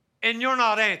and you're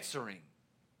not answering?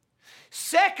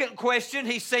 Second question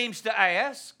he seems to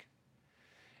ask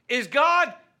is,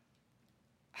 God,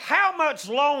 how much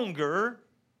longer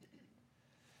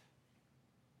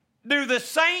do the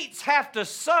saints have to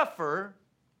suffer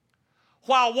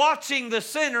while watching the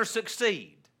sinner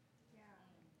succeed?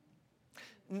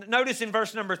 Notice in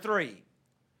verse number 3,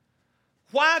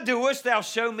 why doest thou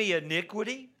show me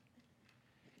iniquity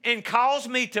and cause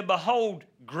me to behold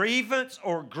grievance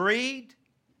or greed?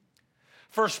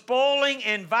 For spoiling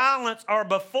and violence are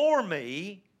before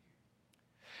me,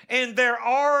 and there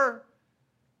are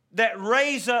that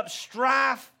raise up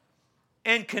strife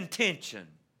and contention.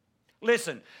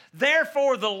 Listen,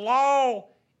 therefore the law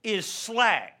is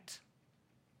slacked,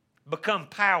 become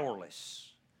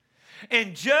powerless,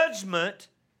 and judgment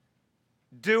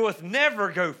doeth never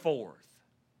go forth.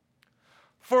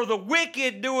 For the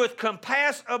wicked doeth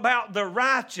compass about the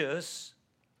righteous,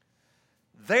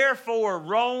 therefore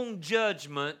wrong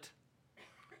judgment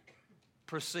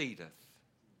proceedeth.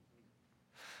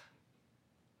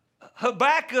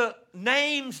 Habakkuk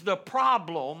names the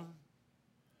problem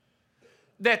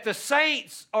that the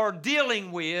saints are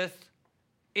dealing with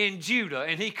in Judah,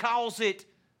 and he calls it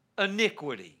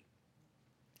iniquity.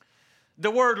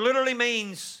 The word literally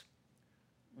means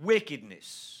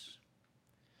wickedness.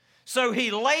 So he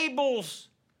labels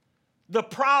the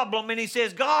problem and he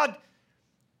says, God,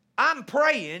 I'm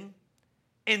praying,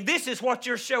 and this is what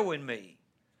you're showing me.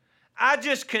 I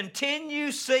just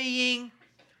continue seeing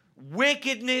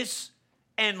wickedness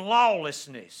and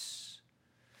lawlessness.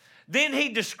 Then he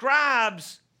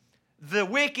describes the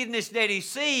wickedness that he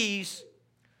sees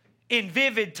in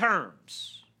vivid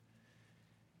terms.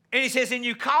 And he says, and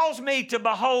you cause me to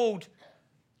behold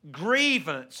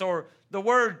grievance, or the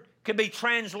word could be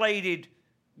translated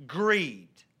greed.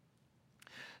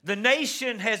 The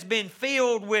nation has been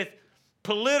filled with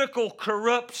political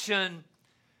corruption,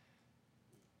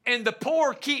 and the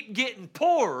poor keep getting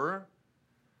poorer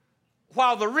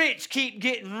while the rich keep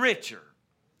getting richer.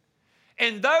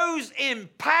 And those in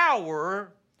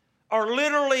power are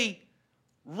literally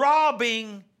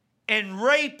robbing and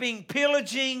raping,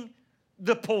 pillaging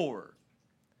the poor.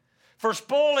 For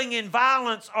spoiling and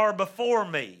violence are before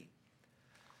me.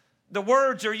 The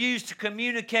words are used to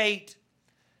communicate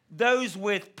those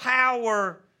with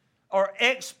power are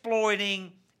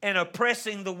exploiting and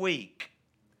oppressing the weak.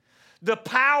 The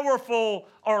powerful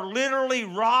are literally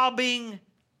robbing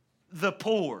the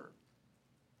poor.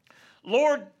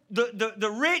 Lord,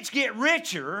 the rich get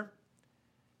richer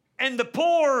and the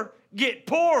poor get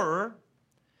poorer.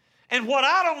 And what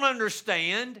I don't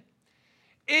understand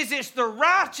is it's the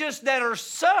righteous that are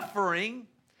suffering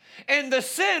and the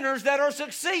sinners that are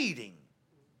succeeding.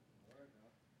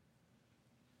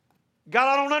 God,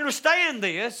 I don't understand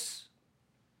this.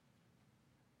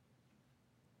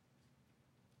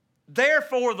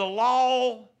 Therefore, the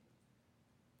law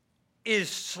is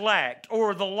slacked,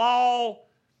 or the law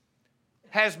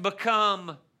has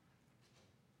become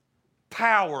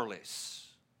powerless.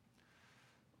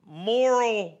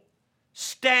 Moral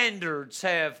standards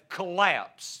have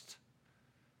collapsed.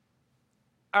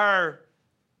 Our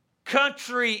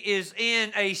country is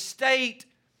in a state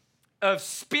of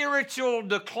spiritual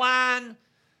decline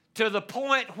to the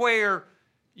point where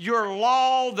your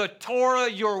law, the Torah,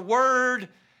 your word,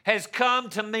 has come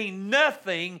to mean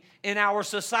nothing in our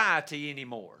society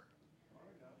anymore.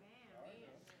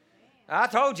 I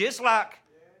told you, it's like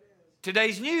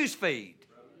today's news feed.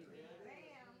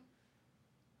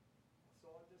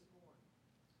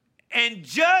 And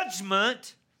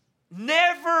judgment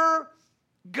never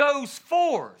goes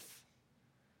forth.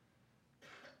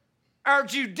 Our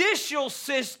judicial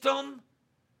system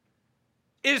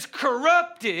is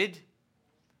corrupted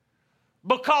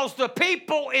because the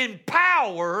people in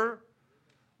power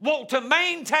want to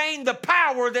maintain the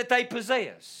power that they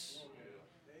possess.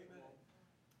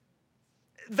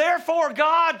 Therefore,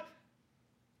 God,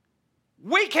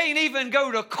 we can't even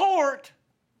go to court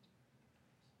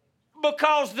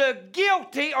because the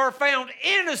guilty are found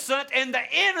innocent and the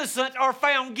innocent are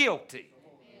found guilty.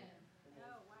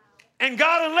 And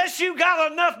God, unless you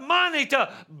got enough money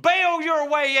to bail your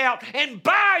way out and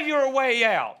buy your way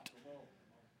out,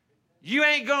 you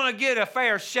ain't going to get a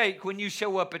fair shake when you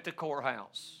show up at the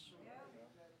courthouse.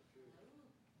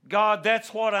 God,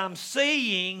 that's what I'm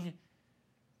seeing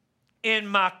in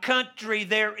my country.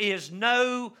 There is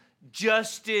no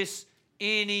justice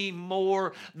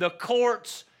anymore. The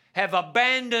courts have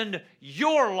abandoned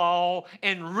your law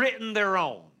and written their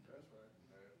own.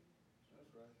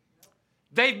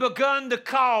 They've begun to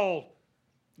call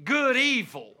good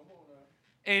evil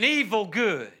and evil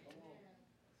good.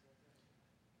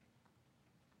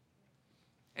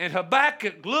 And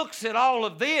Habakkuk looks at all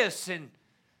of this and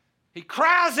he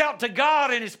cries out to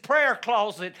God in his prayer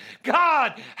closet,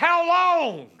 God, how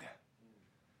long?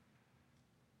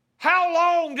 How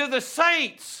long do the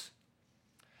saints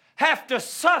have to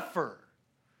suffer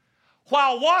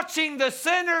while watching the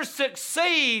sinners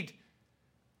succeed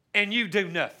and you do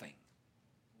nothing?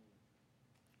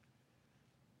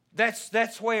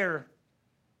 That's where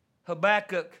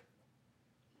Habakkuk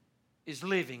is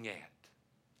living at.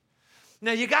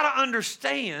 Now you got to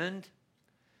understand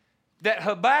that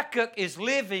Habakkuk is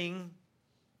living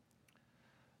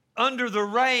under the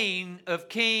reign of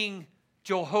King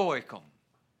Jehoiakim.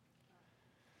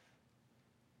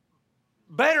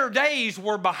 Better days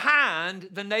were behind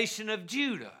the nation of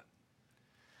Judah.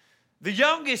 The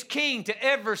youngest king to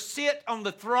ever sit on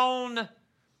the throne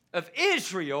of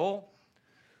Israel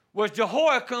was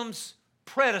Jehoiakim's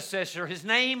predecessor. His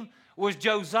name was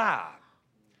Josiah.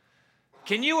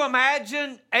 Can you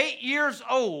imagine 8 years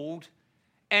old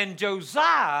and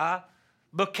Josiah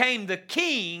became the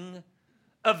king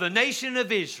of the nation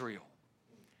of Israel,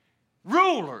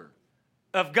 ruler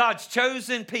of God's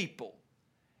chosen people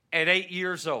at 8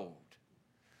 years old?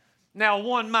 Now,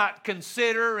 one might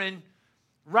consider and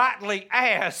rightly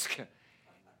ask,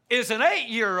 is an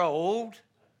 8-year-old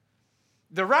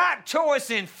the right choice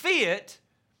and fit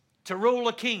to rule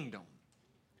a kingdom?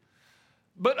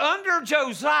 But under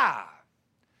Josiah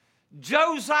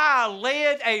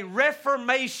led a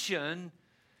reformation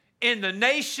in the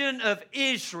nation of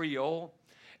Israel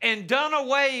and done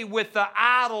away with the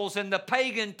idols and the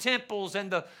pagan temples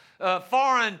and the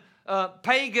foreign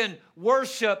pagan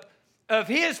worship of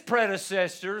his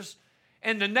predecessors,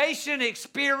 and the nation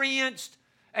experienced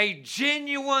a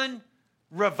genuine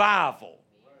revival.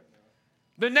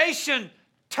 The nation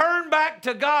turned back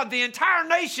to God. The entire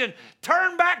nation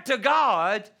turned back to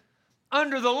God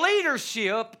under the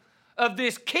leadership of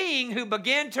this king who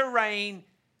began to reign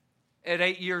at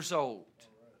 8 years old.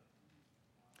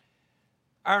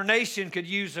 Our nation could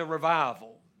use a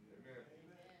revival,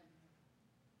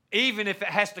 even if it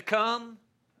has to come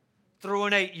through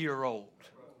an 8-year-old.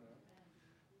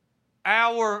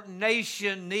 Our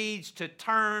nation needs to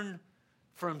turn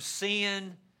from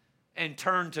sin and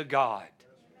turn to God.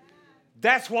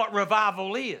 That's what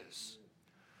revival is.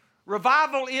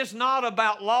 Revival is not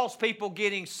about lost people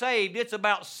getting saved. It's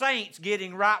about saints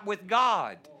getting right with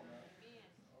God.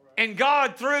 And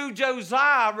God, through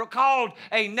Josiah, called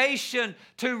a nation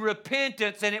to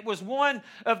repentance. And it was one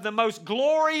of the most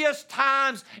glorious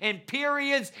times and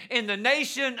periods in the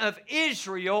nation of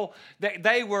Israel that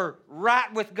they were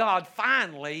right with God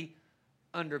finally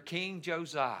under King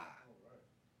Josiah.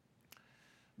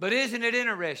 But isn't it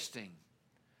interesting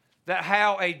that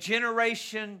how a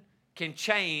generation can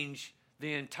change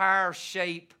the entire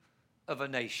shape of a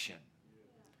nation?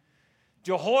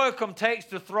 Jehoiakim takes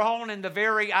the throne, and the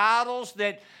very idols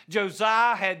that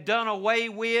Josiah had done away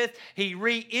with, he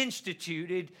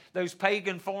reinstituted those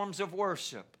pagan forms of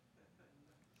worship.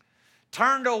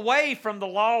 Turned away from the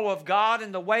law of God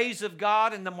and the ways of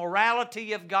God and the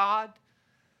morality of God.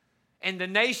 And the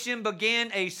nation began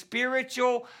a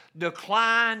spiritual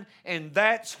decline, and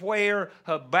that's where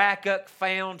Habakkuk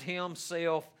found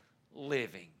himself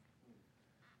living.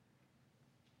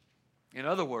 In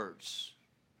other words,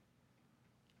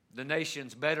 the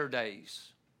nation's better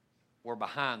days were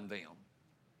behind them,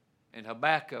 and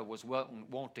Habakkuk was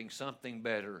wanting something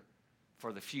better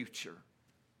for the future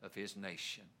of his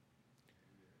nation.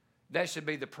 That should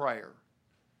be the prayer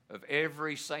of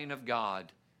every saint of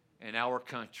God in our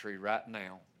country right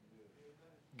now.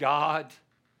 God,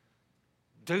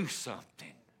 do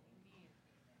something.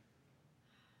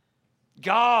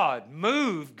 God,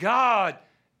 move. God,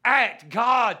 act.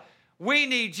 God, we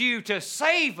need you to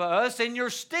save us, and you're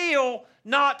still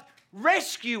not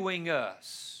rescuing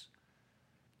us.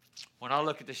 When I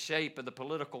look at the shape of the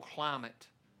political climate,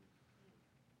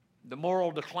 the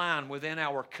moral decline within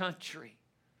our country,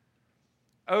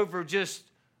 over just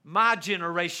my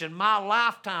generation, my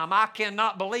lifetime, I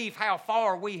cannot believe how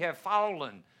far we have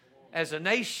fallen as a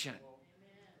nation.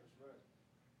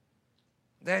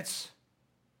 That's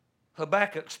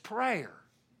Habakkuk's prayer.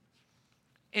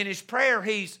 In his prayer,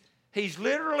 he's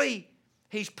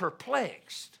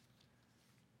perplexed.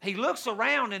 He looks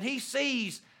around and he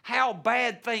sees how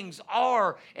bad things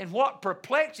are, and what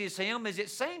perplexes him is it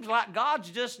seems like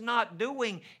God's just not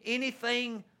doing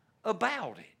anything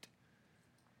about it.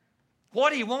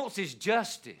 What he wants is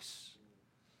justice.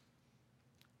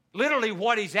 Literally,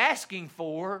 what he's asking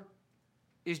for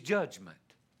is judgment.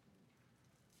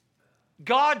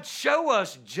 God, show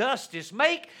us justice.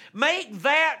 Make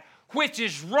that which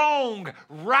is wrong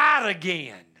right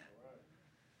again.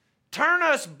 Turn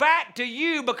us back to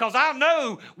you, because I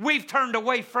know we've turned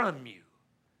away from you.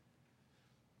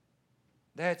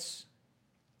 That's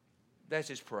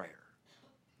his prayer.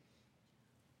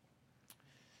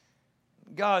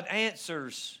 God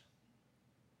answers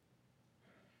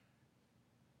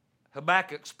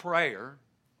Habakkuk's prayer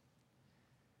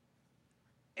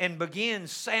and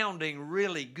begins sounding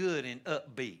really good and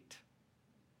upbeat.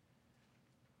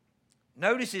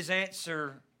 Notice his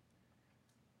answer.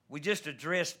 We just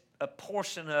addressed a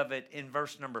portion of it in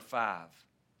verse number 5.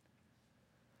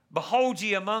 Behold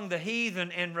ye among the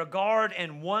heathen, and regard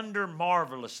and wonder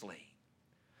marvelously.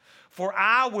 For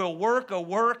I will work a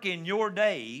work in your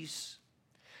days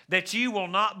that you will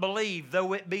not believe,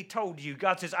 though it be told you.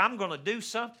 God says, I'm going to do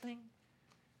something.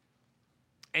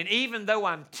 And even though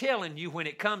I'm telling you, when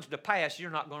it comes to pass,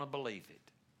 you're not going to believe it.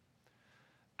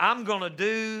 I'm going to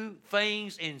do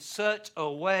things in such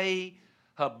a way,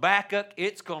 Habakkuk,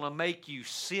 it's going to make you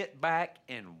sit back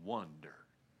and wonder.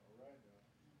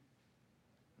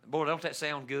 Boy, don't that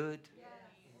sound good?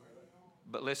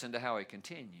 But listen to how he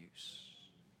continues.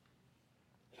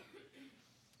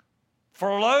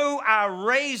 For lo, I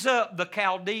raise up the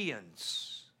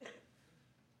Chaldeans.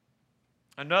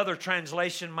 Another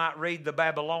translation might read the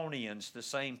Babylonians, the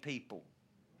same people.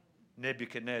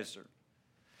 Nebuchadnezzar.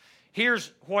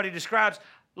 Here's what he describes.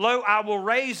 Lo, I will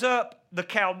raise up the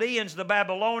Chaldeans, the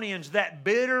Babylonians, that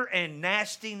bitter and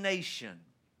nasty nation,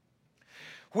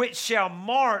 which shall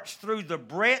march through the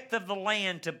breadth of the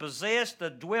land to possess the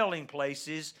dwelling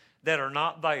places that are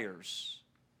not theirs.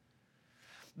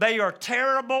 They are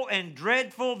terrible and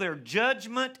dreadful. Their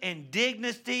judgment and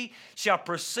dignity shall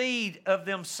proceed of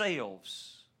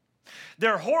themselves.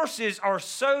 Their horses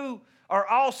are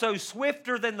also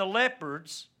swifter than the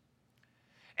leopards,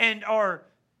 and are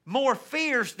more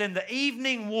fierce than the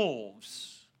evening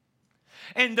wolves.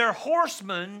 And their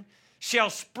horsemen shall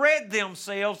spread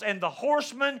themselves, and the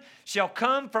horsemen shall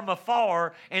come from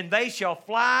afar, and they shall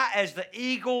fly as the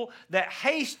eagle that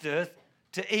hasteth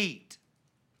to eat.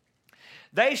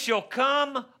 They shall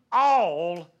come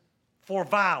all for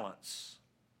violence.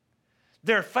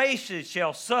 Their faces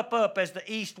shall sup up as the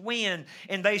east wind,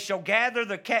 and they shall gather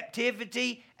the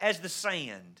captivity as the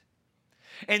sand.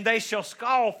 And they shall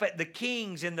scoff at the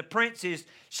kings, and the princes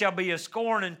shall be a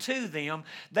scorn unto them.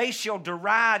 They shall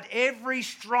deride every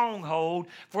stronghold,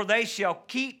 for they shall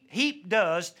heap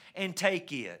dust and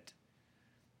take it.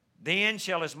 Then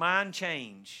shall his mind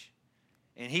change,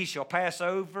 and he shall pass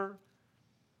over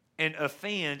and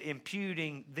offend,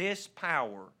 imputing this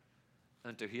power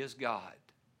unto his God.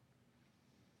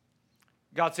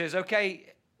 God says,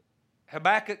 okay,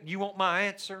 Habakkuk, you want my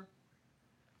answer?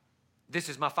 This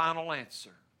is my final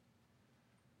answer.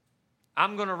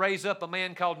 I'm going to raise up a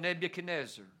man called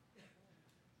Nebuchadnezzar,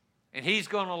 and he's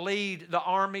going to lead the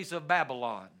armies of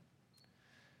Babylon.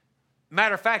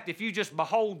 Matter of fact, if you just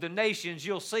behold the nations,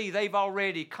 you'll see they've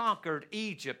already conquered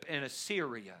Egypt and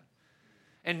Assyria.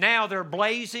 And now they're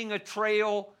blazing a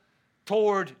trail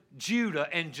toward Judah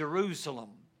and Jerusalem.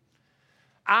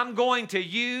 I'm going to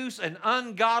use an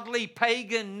ungodly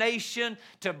pagan nation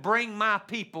to bring my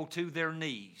people to their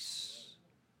knees.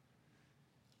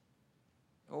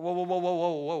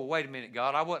 Whoa, wait a minute,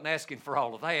 God. I wasn't asking for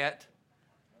all of that.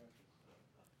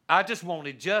 I just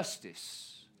wanted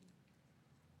justice.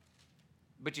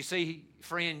 But you see,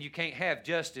 friend, you can't have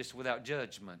justice without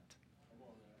judgment.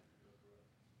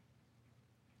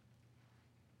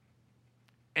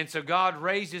 And so God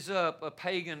raises up a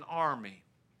pagan army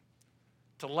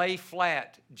to lay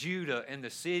flat Judah and the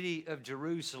city of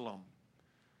Jerusalem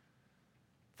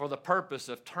for the purpose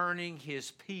of turning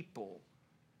his people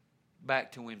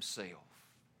back to himself.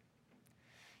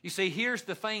 You see, here's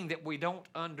the thing that we don't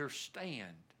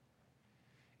understand,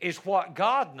 is what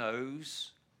God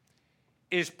knows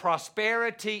is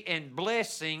prosperity and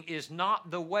blessing is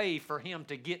not the way for him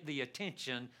to get the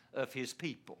attention of his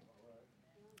people.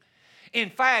 In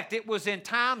fact, it was in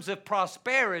times of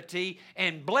prosperity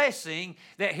and blessing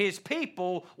that his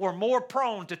people were more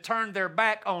prone to turn their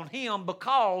back on him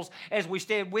because, as we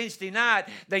said Wednesday night,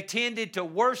 they tended to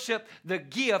worship the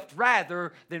gift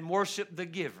rather than worship the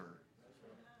giver.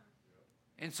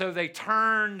 And so they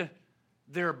turned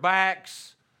their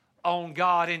backs on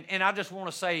God. And I just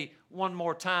want to say one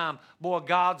more time, boy,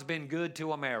 God's been good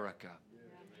to America.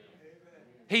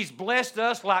 He's blessed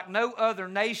us like no other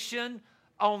nation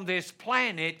on this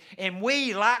planet, and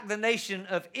we, like the nation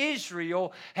of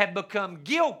Israel, have become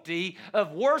guilty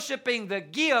of worshiping the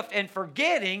gift and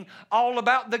forgetting all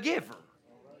about the giver.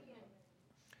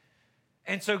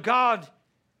 And so God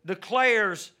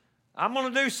declares, I'm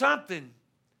going to do something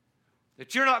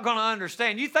that you're not going to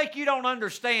understand. You think you don't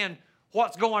understand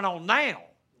what's going on now?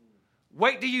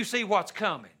 Wait till you see what's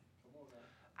coming.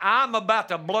 I'm about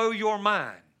to blow your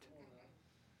mind.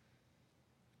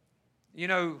 You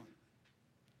know,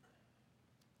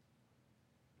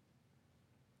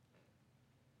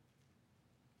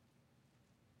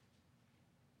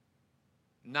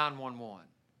 (911),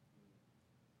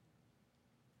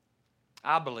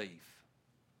 I believe,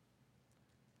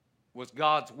 was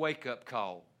God's wake-up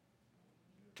call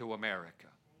to America.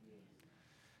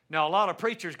 Now, a lot of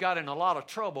preachers got in a lot of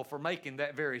trouble for making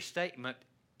that very statement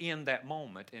in that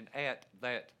moment and at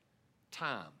that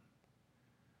time.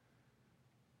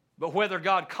 But whether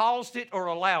God caused it or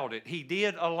allowed it, he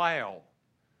did allow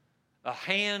a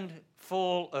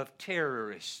handful of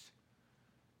terrorists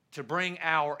to bring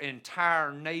our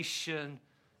entire nation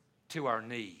to our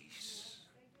knees.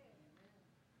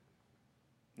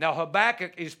 Now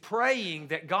Habakkuk is praying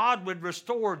that God would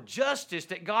restore justice,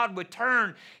 that God would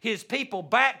turn His people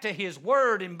back to His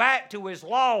word and back to His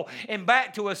law and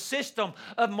back to a system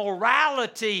of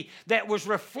morality that was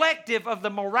reflective of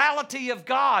the morality of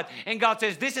God. And God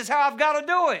says, this is how I've got to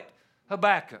do it,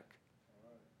 Habakkuk.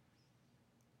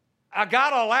 I got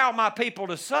to allow my people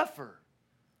to suffer,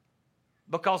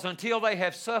 because until they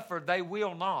have suffered, they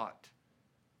will not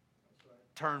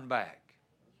turn back.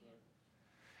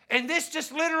 And this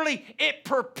just literally, it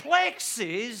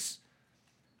perplexes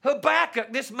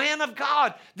Habakkuk, this man of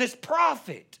God, this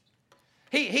prophet.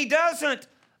 He doesn't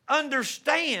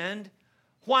understand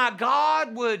why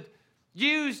God would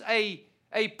use a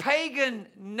pagan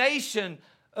nation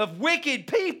of wicked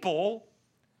people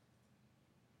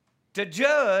to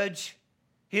judge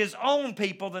His own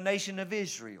people, the nation of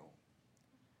Israel.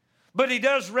 But he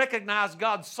does recognize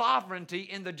God's sovereignty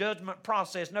in the judgment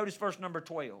process. Notice verse number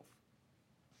 12.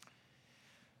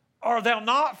 Art thou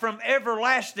not from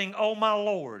everlasting, O my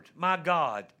Lord, my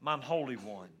God, mine Holy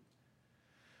One?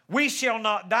 We shall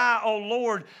not die, O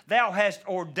Lord, thou hast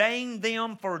ordained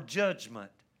them for judgment.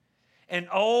 And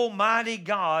Almighty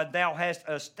God, thou hast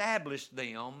established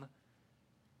them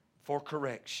for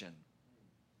correction.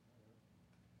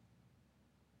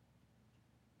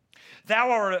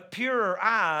 Thou art of purer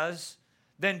eyes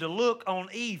than to look on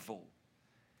evil,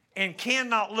 and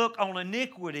cannot look on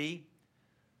iniquity.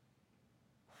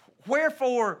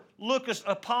 Wherefore lookest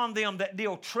upon them that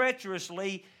deal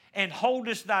treacherously, and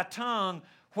holdest thy tongue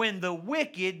when the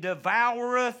wicked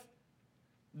devoureth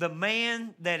the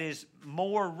man that is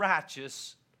more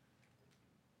righteous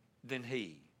than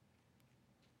he?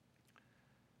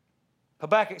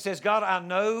 Habakkuk says, God, I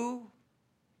know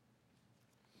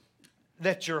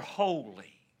that you're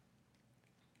holy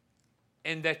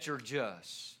and that you're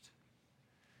just.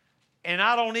 And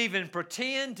I don't even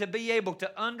pretend to be able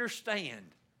to understand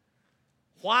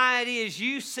why it is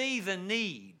you see the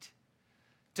need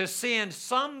to send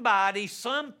somebody,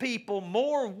 some people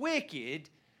more wicked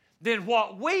than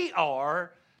what we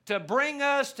are to bring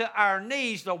us to our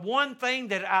knees. The one thing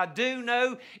that I do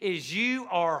know is you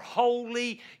are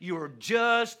holy, you're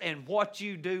just, and what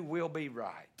you do will be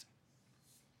right.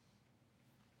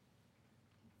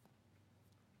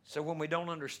 So when we don't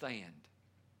understand,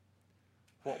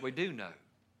 what we do know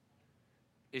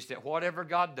is that whatever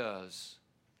God does,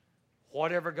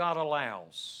 whatever God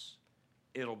allows,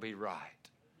 it'll be right.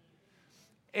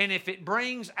 And if it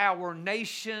brings our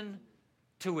nation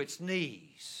to its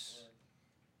knees,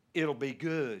 it'll be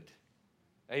good.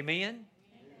 Amen?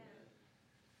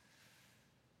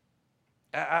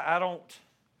 I don't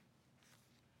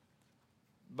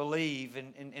believe,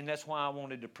 and that's why I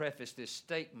wanted to preface this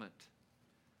statement,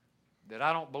 that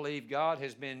I don't believe God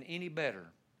has been any better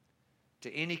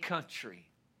to any country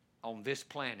on this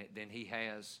planet than He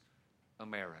has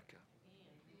America.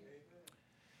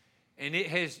 And it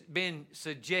has been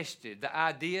suggested, the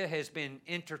idea has been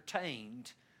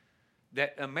entertained,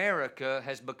 that America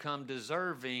has become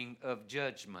deserving of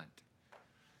judgment.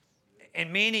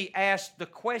 And many ask the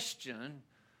question,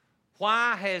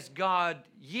 why has God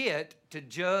yet to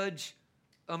judge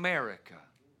America?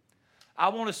 I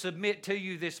want to submit to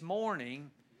you this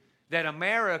morning that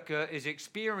America is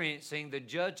experiencing the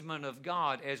judgment of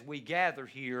God as we gather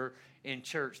here in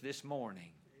church this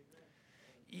morning.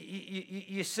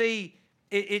 You see,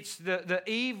 it's the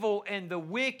evil and the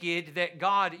wicked that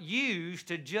God used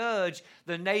to judge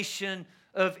the nation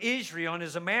of Israel. And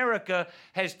as America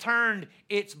has turned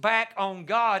its back on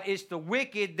God, it's the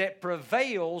wicked that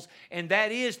prevails, and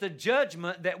that is the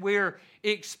judgment that we're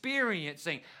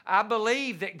experiencing. I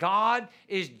believe that God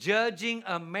is judging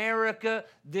America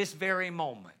this very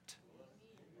moment.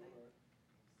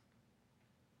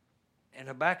 And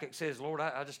Habakkuk says, Lord,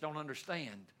 I just don't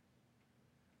understand.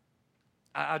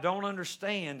 I don't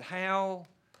understand how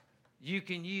you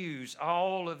can use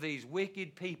all of these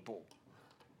wicked people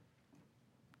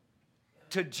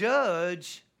to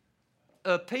judge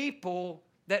a people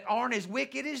that aren't as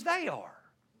wicked as they are.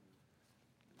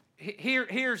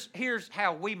 Here's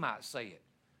how we might say it.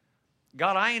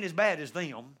 God, I ain't as bad as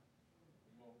them.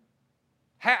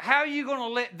 How are you going to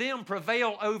let them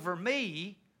prevail over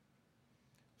me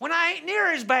when I ain't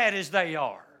near as bad as they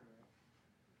are?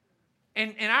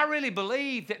 And I really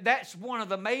believe that that's one of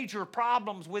the major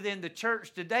problems within the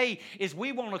church today, is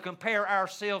we want to compare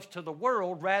ourselves to the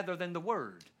world rather than the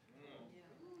Word.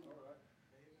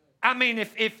 I mean,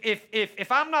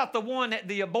 if I'm not the one at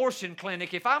the abortion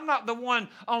clinic, if I'm not the one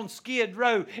on Skid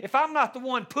Row, if I'm not the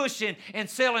one pushing and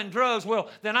selling drugs, well,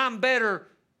 then I'm better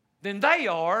than they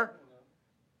are.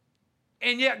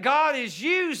 And yet God is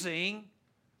using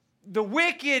the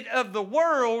wicked of the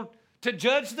world to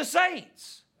judge the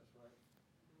saints.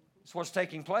 That's what's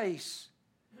taking place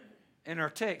in our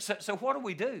text. So what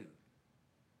do?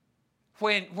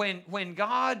 When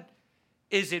God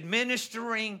is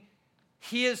administering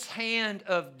His hand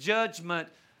of judgment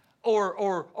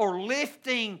or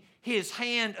lifting His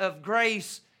hand of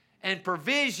grace and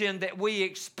provision that we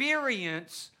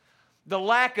experience the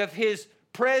lack of His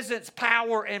presence,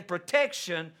 power, and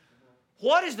protection,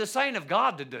 what is the saint of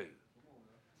God to do?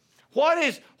 What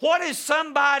is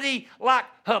somebody like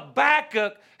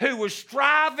Habakkuk, who was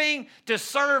striving to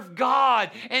serve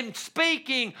God and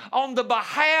speaking on the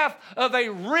behalf of a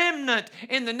remnant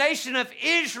in the nation of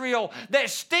Israel that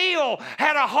still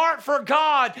had a heart for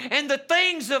God and the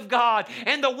things of God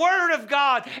and the Word of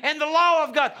God and the law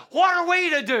of God? What are we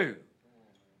to do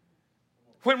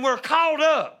when we're caught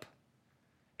up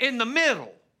in the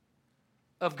middle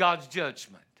of God's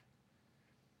judgment?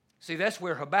 See, that's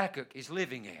where Habakkuk is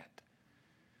living at.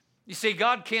 You see,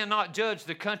 God cannot judge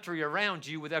the country around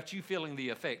you without you feeling the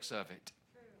effects of it.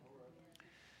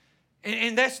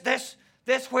 And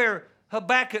that's where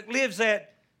Habakkuk lives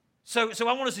at. So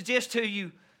I want to suggest to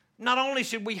you, not only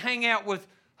should we hang out with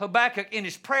Habakkuk in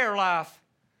his prayer life,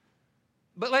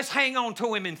 but let's hang on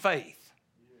to him in faith.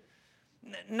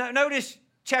 Notice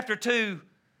chapter 2,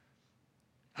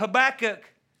 Habakkuk,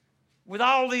 with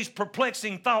all these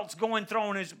perplexing thoughts going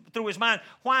through his mind.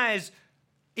 Why is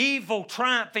evil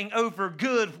triumphing over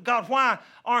good? God, why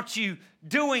aren't you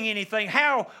doing anything?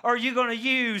 How are you going to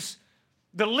use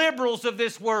the liberals of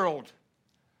this world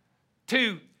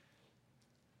to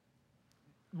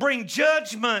bring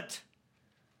judgment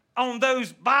on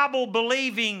those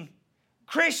Bible-believing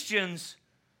Christians?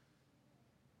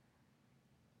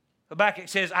 Habakkuk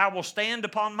says, I will stand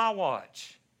upon my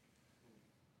watch.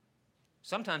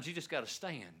 Sometimes you just got to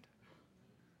stand.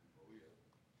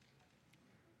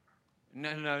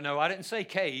 No, I didn't say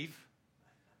cave,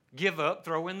 give up,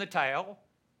 throw in the towel.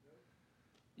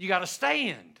 You got to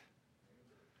stand.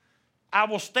 I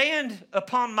will stand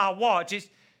upon my watch.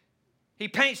 He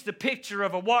paints the picture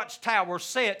of a watchtower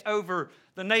set over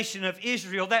the nation of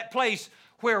Israel, that place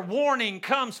where warning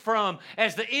comes from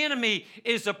as the enemy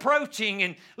is approaching.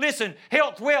 And listen,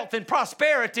 health, wealth, and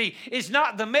prosperity is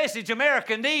not the message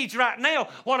America needs right now.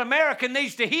 What America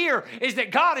needs to hear is that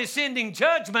God is sending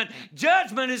judgment.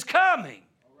 Judgment is coming.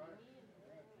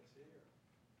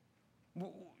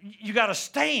 You got to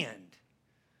stand.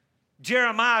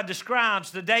 Jeremiah describes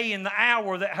the day and the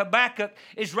hour that Habakkuk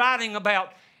is writing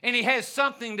about, and he has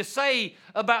something to say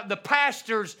about the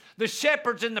pastors, the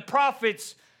shepherds, and the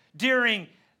prophets during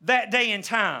that day and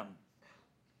time.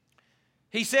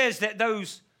 He says that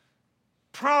those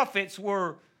prophets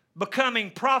were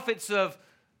becoming prophets of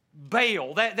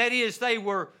Baal. That is, they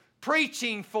were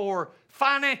preaching for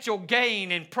financial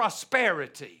gain and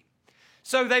prosperity.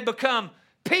 So they become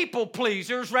people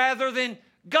pleasers rather than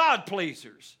God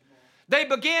pleasers. They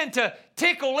began to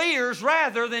tickle ears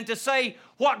rather than to say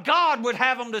what God would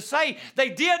have them to say. They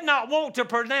did not want to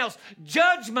pronounce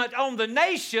judgment on the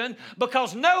nation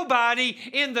because nobody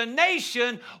in the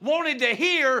nation wanted to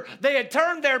hear they had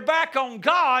turned their back on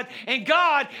God and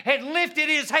God had lifted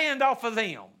His hand off of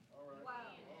them.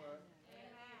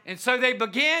 And so they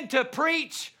began to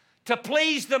preach to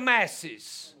please the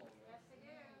masses.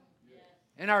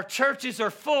 And our churches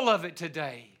are full of it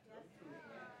today.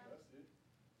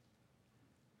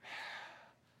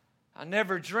 I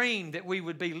never dreamed that we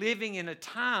would be living in a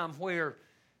time where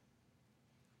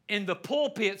in the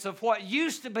pulpits of what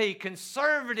used to be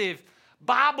conservative,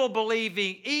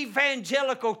 Bible-believing,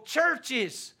 evangelical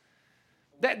churches,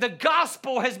 that the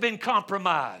gospel has been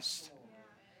compromised.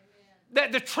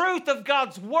 That the truth of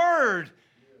God's Word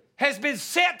has been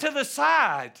set to the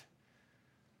side.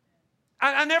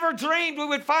 I never dreamed we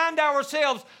would find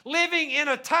ourselves living in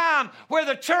a time where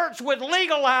the church would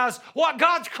legalize what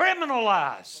God's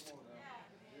criminalized.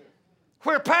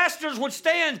 Where pastors would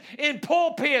stand in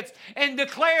pulpits and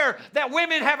declare that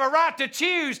women have a right to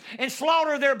choose and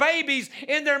slaughter their babies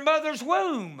in their mother's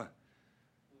womb.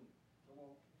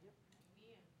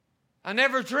 I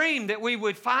never dreamed that we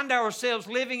would find ourselves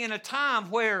living in a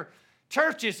time where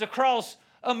churches across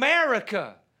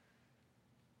America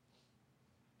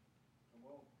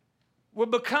would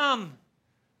become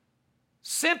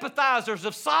sympathizers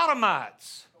of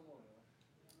sodomites,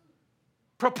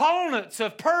 proponents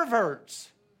of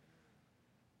perverts.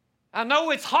 I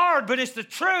know it's hard, but it's the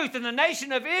truth. In the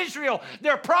nation of Israel,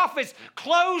 their prophets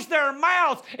closed their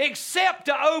mouths except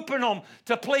to open them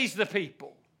to please the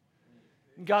people.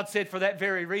 And God said, for that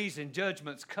very reason,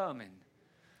 judgment's coming.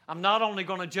 I'm not only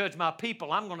going to judge my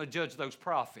people, I'm going to judge those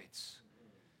prophets.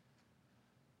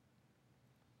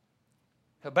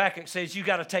 Habakkuk says, you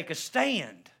got to take a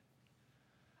stand.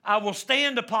 I will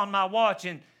stand upon my watch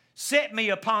and set me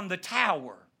upon the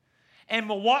tower, and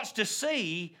will watch to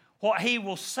see what he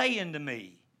will say unto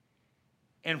me,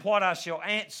 and what I shall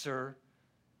answer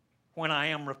when I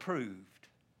am reproved.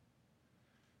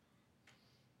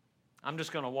 I'm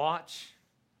just going to watch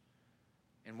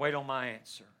and wait on my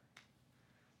answer.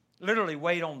 Literally,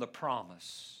 wait on the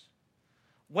promise.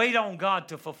 Wait on God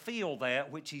to fulfill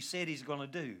that which he said he's going to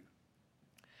do.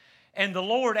 And the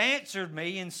Lord answered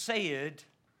me and said,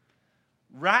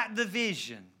 write the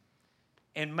vision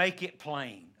and make it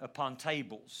plain upon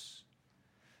tables,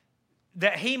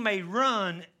 that he may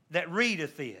run that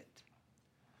readeth it.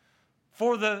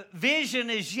 For the vision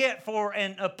is yet for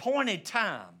an appointed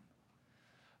time,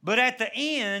 but at the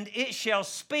end it shall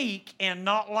speak and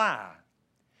not lie.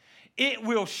 It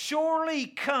will surely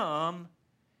come,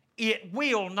 it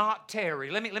will not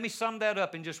tarry. Let me sum that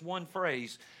up in just one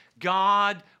phrase.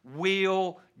 God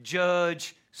will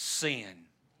judge sin.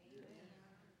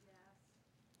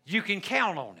 You can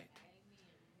count on it.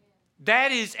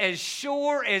 That is as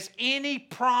sure as any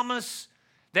promise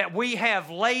that we have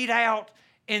laid out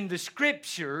in the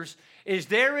Scriptures, is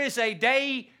there is a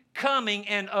day coming,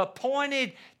 an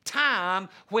appointed time,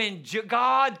 when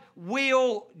God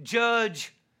will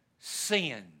judge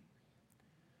sin.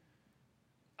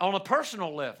 On a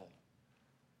personal level,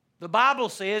 the Bible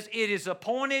says it is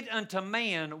appointed unto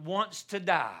man once to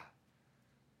die,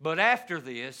 but after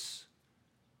this,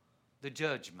 the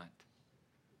judgment.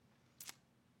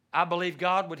 I believe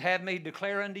God would have me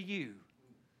declare unto you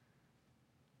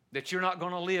that you're not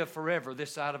going to live forever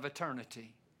this side of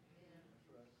eternity.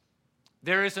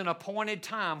 There is an appointed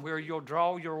time where you'll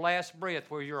draw your last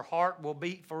breath, where your heart will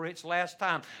beat for its last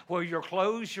time, where you'll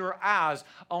close your eyes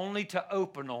only to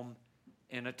open them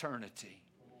in eternity.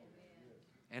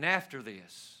 And after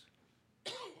this,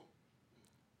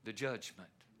 the judgment.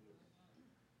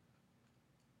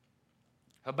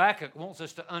 Habakkuk wants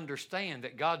us to understand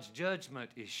that God's judgment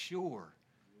is sure.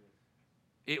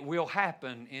 It will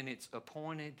happen in its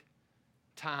appointed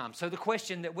time. So the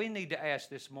question that we need to ask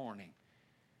this morning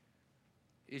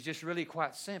is just really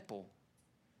quite simple.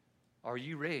 Are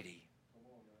you ready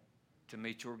to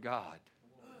meet your God?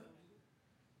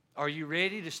 Are you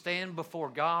ready to stand before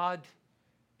God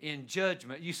in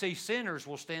judgment? You see, sinners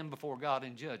will stand before God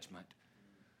in judgment,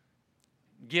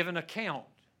 give an account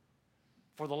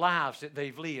for the lives that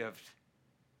they've lived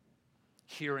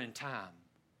here in time.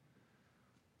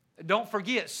 Don't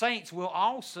forget, saints will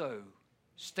also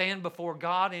stand before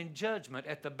God in judgment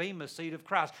at the bema seat of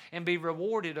Christ and be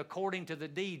rewarded according to the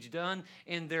deeds done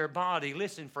in their body.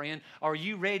 Listen, friend, are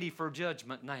you ready for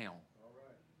judgment now?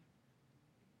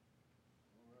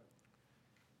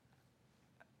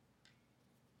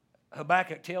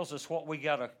 Habakkuk tells us what we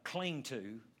got to cling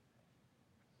to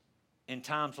in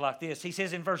times like this. He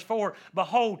says in verse 4,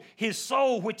 behold, his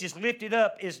soul which is lifted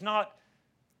up is not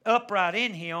upright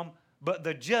in him, but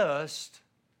the just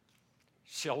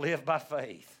shall live by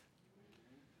faith.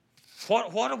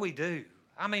 What do we do?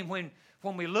 I mean, when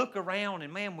we look around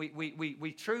and, man,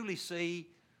 we truly see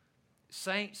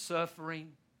saints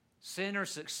suffering, sinners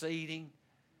succeeding.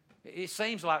 It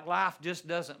seems like life just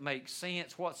doesn't make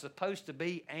sense. What's supposed to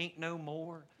be ain't no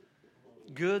more.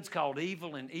 Good's called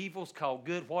evil and evil's called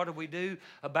good. What do?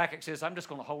 Habakkuk says, I'm just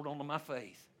going to hold on to my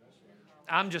faith.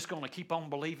 I'm just going to keep on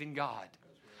believing God.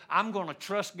 I'm going to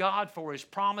trust God for His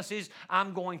promises.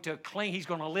 I'm going to cling. He's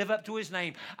going to live up to His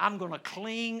name. I'm going to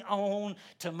cling on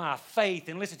to my faith.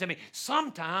 And listen to me,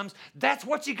 sometimes that's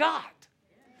what you got.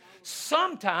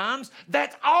 Sometimes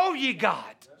that's all you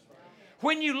got.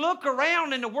 When you look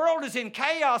around and the world is in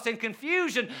chaos and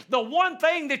confusion, the one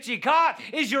thing that you got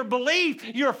is your belief,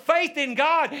 your faith in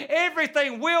God.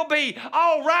 Everything will be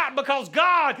all right because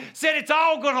God said it's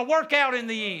all going to work out in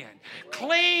the end.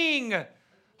 Cling,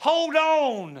 hold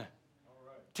on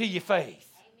to your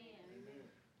faith.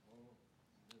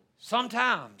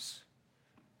 Sometimes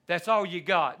that's all you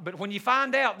got. But when you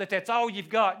find out that that's all you've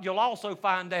got, you'll also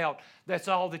find out that's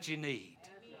all that you need.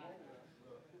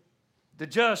 The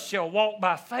just shall walk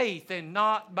by faith and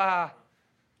not by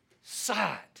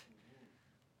sight.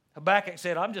 Habakkuk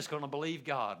said, I'm just going to believe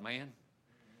God, man.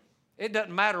 It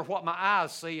doesn't matter what my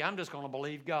eyes see, I'm just going to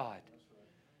believe God.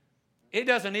 It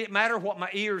doesn't matter what my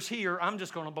ears hear, I'm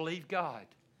just going to believe God.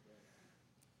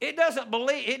 It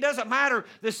doesn't matter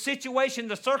the situation,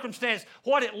 the circumstance,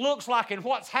 what it looks like and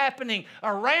what's happening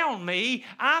around me.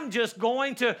 I'm just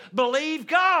going to believe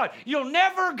God. You'll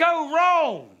never go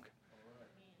wrong.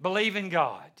 Believe in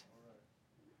God.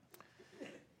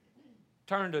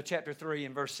 Turn to chapter 3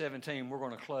 and verse 17. We're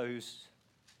going to close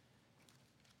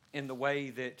in the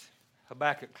way that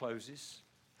Habakkuk closes.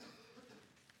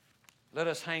 Let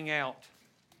us hang out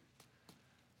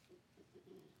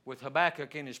with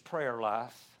Habakkuk in his prayer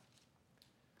life,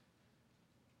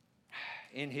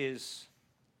 in his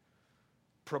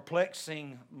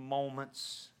perplexing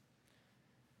moments,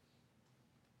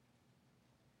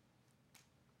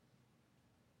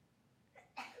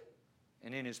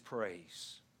 and in his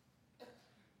praise.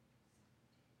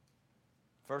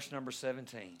 Verse number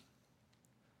 17.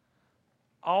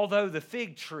 Although the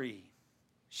fig tree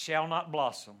shall not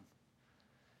blossom,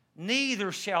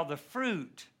 neither shall the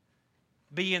fruit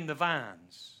be in the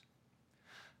vines.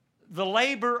 The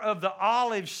labor of the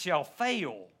olive shall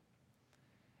fail,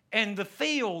 and the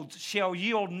fields shall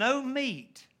yield no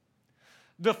meat.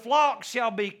 The flock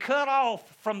shall be cut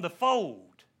off from the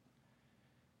fold,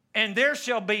 and there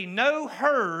shall be no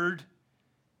herd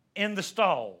in the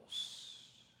stalls.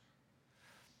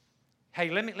 Hey,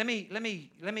 let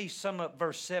me sum up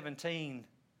verse 17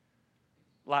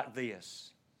 like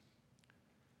this.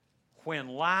 When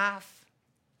life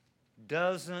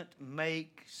doesn't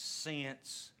make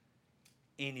sense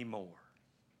anymore.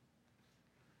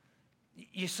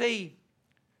 You see,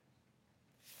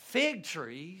 fig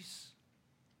trees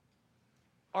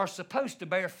are supposed to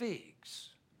bear figs.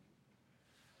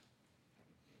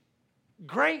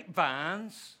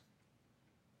 Grapevines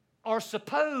are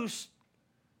supposed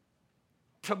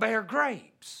to bear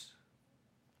grapes.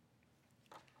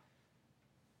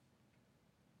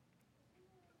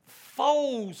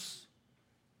 Foals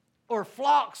or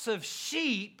flocks of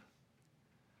sheep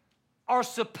are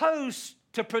supposed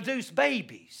to produce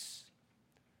babies.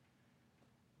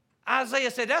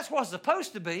 Isaiah said that's what's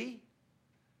supposed to be,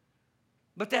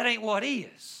 but that ain't what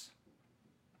is.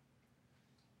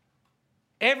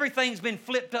 Everything's been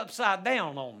flipped upside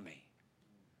down on me.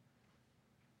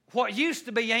 What used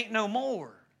to be ain't no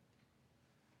more.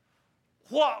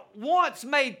 What once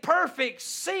made perfect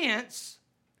sense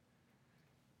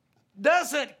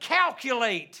doesn't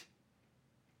calculate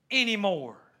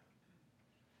anymore.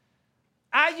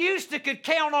 I used to could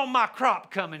count on my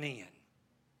crop coming in.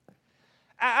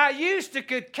 I used to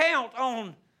could count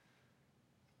on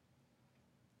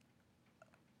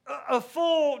a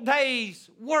full day's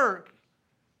work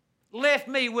left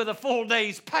me with a full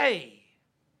day's pay.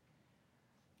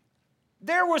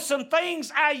 There were some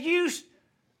things I used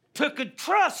to could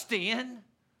trust in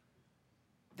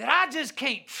that I just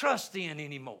can't trust in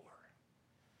anymore.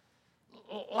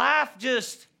 Life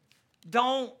just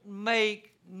don't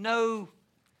make no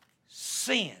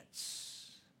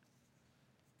sense.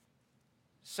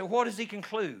 So what does he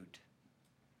conclude?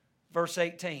 Verse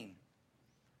 18.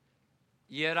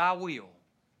 Yet I will.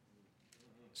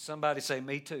 Somebody say,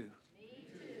 me too. Me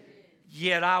too.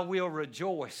 Yet I will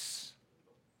rejoice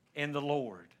in the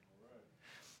Lord.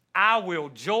 I will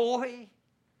joy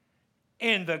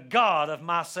in the God of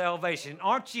my salvation.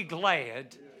 Aren't you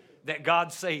glad that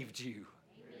God saved you?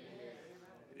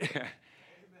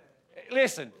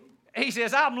 Listen, he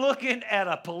says, I'm looking at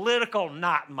a political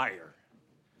nightmare.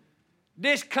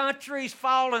 This country's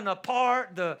falling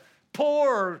apart. The poor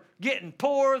are getting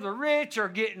poorer. The rich are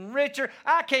getting richer.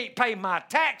 I can't pay my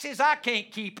taxes. I can't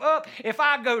keep up. If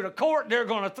I go to court, they're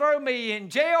going to throw me in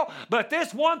jail. But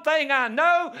this one thing I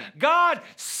know, God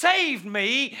saved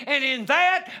me. And in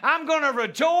that, I'm going to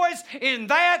rejoice. In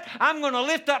that, I'm going to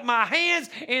lift up my hands.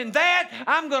 In that,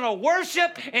 I'm going to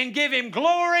worship and give Him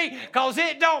glory. Because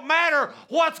it don't matter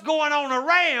what's going on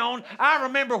around. I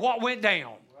remember what went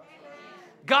down.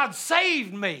 God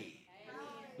saved me.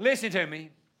 Listen to me.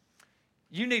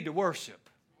 You need to worship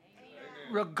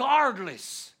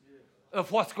regardless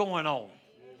of what's going on.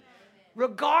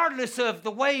 Regardless of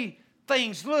the way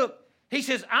things look. He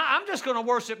says, I'm just going to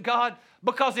worship God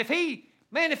because if He'd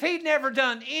never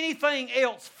done anything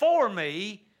else for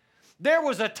me, there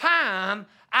was a time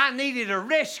I needed a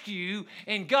rescue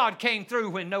and God came through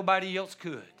when nobody else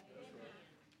could.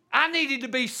 I needed to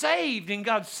be saved and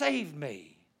God saved me.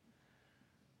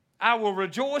 I will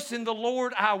rejoice in the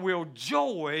Lord. I will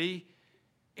joy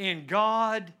in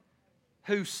God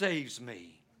who saves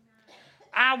me.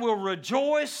 I will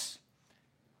rejoice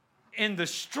in the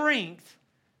strength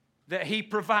that He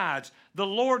provides. The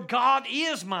Lord God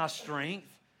is my strength,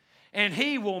 and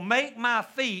He will make my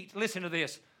feet, listen to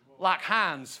this, like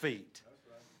hinds' feet.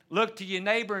 Look to your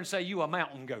neighbor and say, you a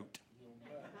mountain goat.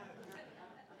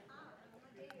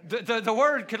 The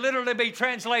word could literally be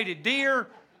translated deer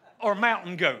or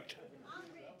mountain goat.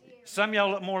 Some of y'all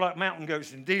look more like mountain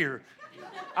goats than deer.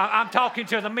 I'm talking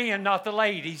to the men, not the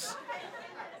ladies.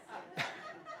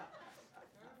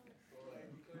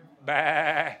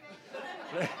 Bah.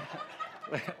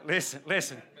 Listen.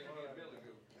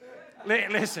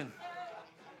 Listen.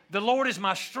 The Lord is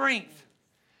my strength,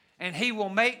 And He will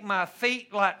make my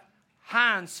feet like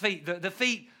hinds feet, the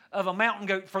feet of a mountain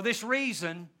goat. For this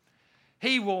reason,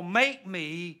 He will make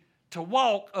me to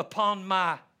walk upon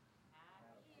my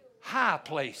high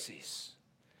places.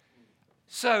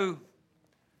 So,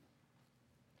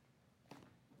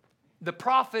 the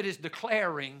prophet is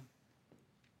declaring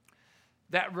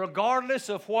that regardless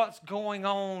of what's going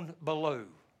on below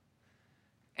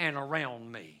and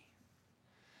around me,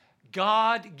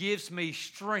 God gives me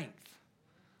strength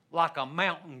like a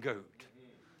mountain goat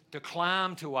to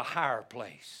climb to a higher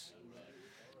place,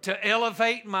 to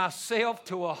elevate myself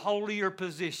to a holier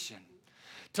position,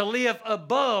 to live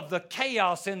above the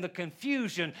chaos and the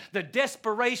confusion, the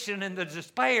desperation and the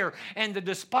despair and the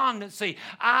despondency.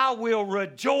 I will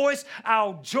rejoice,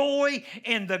 I'll joy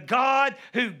in the God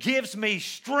who gives me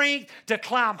strength to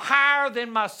climb higher than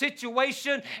my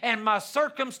situation and my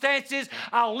circumstances.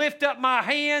 I'll lift up my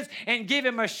hands and give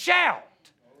Him a shout.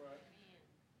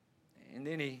 And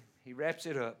then he wraps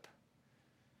it up.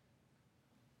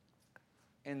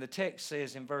 And the text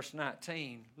says in verse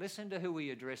 19, listen to who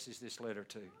he addresses this letter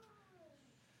to.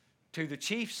 To the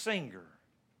chief singer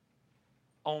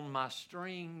on my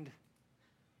stringed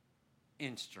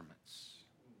instruments.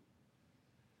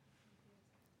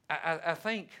 I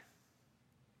think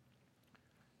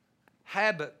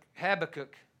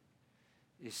Habakkuk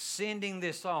is sending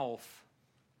this off,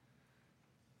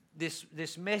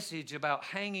 this message about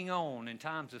hanging on in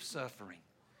times of suffering,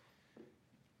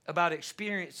 about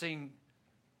experiencing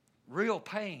real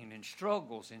pain and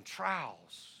struggles and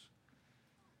trials,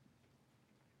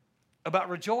 about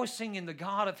rejoicing in the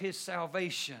God of his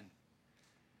salvation.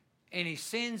 And he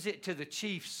sends it to the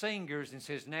chief singers and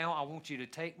says, now I want you to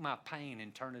take my pain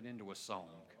and turn it into a song.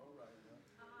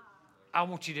 I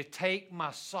want you to take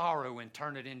my sorrow and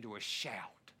turn it into a shout.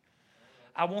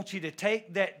 I want you to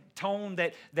take that tone,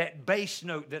 that bass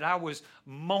note that I was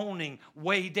moaning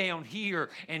way down here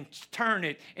and turn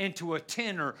it into a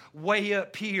tenor way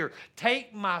up here.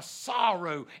 Take my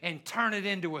sorrow and turn it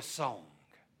into a song.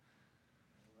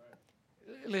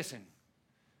 Listen,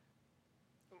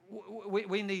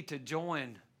 we need to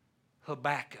join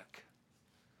Habakkuk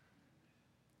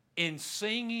in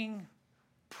singing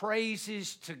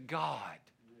praises to God,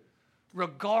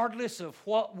 regardless of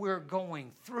what we're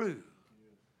going through.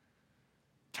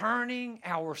 Turning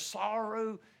our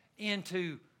sorrow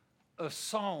into a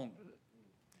song.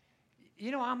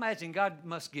 You know, I imagine God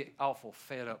must get awful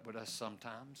fed up with us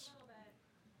sometimes.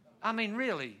 I mean,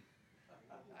 really.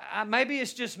 Maybe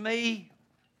it's just me,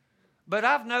 but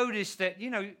I've noticed that, you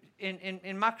know,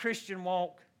 in my Christian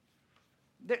walk,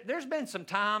 there's been some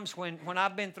times when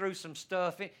I've been through some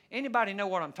stuff. Anybody know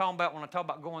what I'm talking about when I talk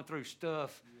about going through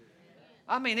stuff?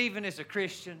 I mean, even as a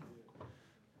Christian,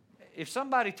 if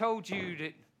somebody told you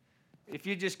that if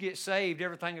you just get saved,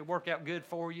 everything would work out good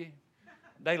for you,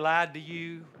 they lied to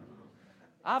you.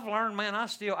 I've learned, man,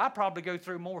 I probably go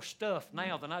through more stuff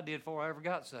now than I did before I ever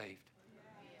got saved.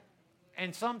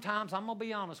 And sometimes, I'm going to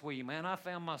be honest with you, man, I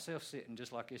found myself sitting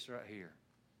just like this right here.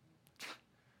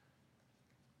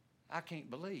 I can't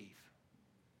believe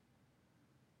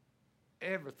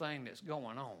everything that's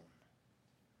going on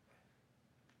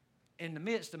in the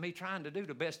midst of me trying to do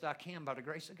the best I can by the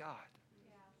grace of God.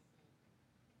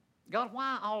 God,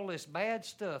 why all this bad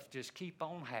stuff just keep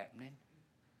on happening?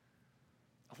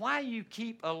 Why you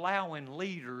keep allowing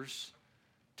leaders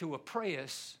to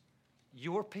oppress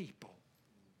your people?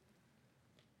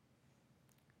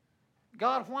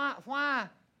 God, why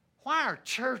are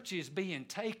churches being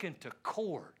taken to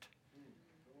court?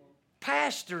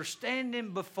 Pastors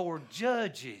standing before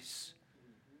judges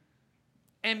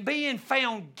and being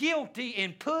found guilty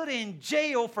and put in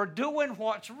jail for doing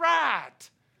what's right.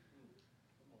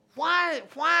 Why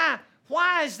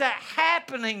is that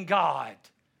happening, God?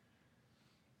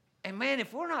 And man,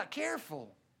 if we're not careful,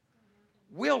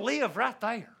 we'll live right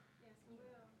there.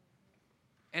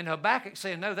 And Habakkuk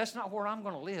said, no, that's not where I'm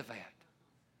going to live at.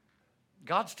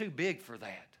 God's too big for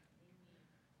that.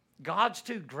 God's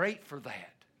too great for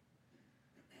that.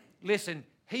 Listen,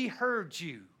 He heard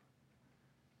you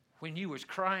when you was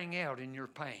crying out in your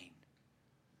pain.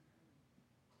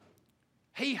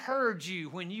 He heard you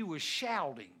when you was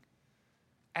shouting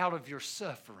out of your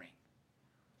suffering.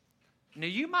 Now,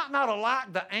 you might not have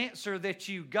liked the answer that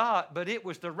you got, but it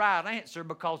was the right answer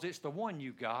because it's the one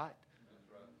you got.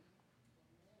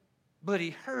 But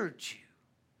He heard you.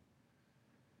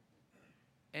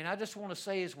 And I just want to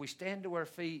say, as we stand to our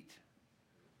feet,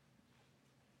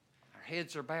 our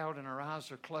heads are bowed and our eyes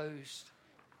are closed,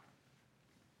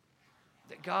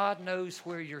 that God knows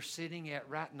where you're sitting at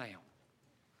right now.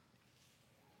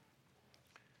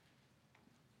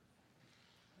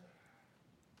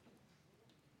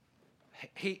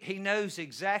 He knows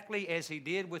exactly, as he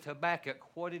did with Habakkuk,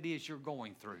 what it is you're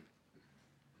going through.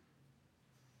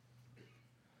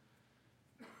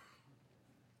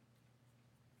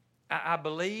 I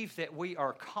believe that we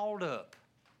are caught up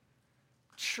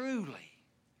truly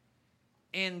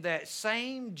in that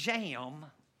same jam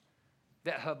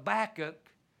that Habakkuk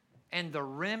and the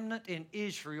remnant in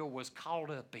Israel was caught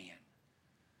up in.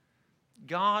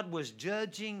 God was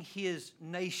judging his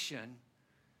nation,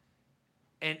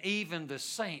 and even the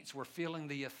saints were feeling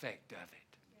the effect of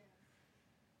it.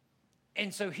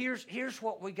 And so here's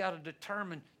what we got to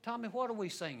determine. Tommy, what are we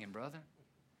singing, brother?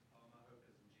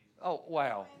 Oh,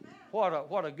 wow.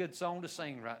 What a good song to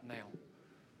sing right now.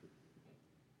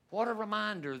 What a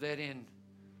reminder that in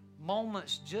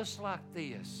moments just like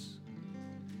this,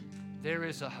 there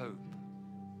is a hope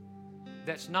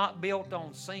that's not built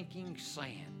on sinking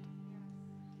sand,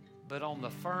 but on the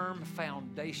firm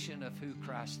foundation of who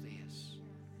Christ is.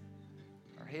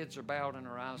 Our heads are bowed and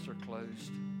our eyes are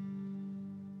closed.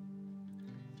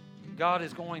 God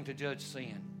is going to judge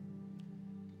sin.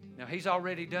 Now, he's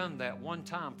already done that one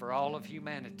time for all of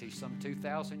humanity. Some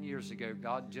 2,000 years ago,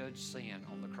 God judged sin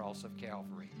on the cross of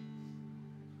Calvary.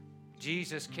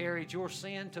 Jesus carried your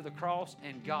sin to the cross,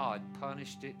 and God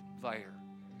punished it there.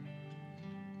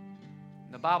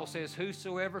 The Bible says,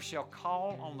 whosoever shall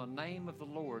call on the name of the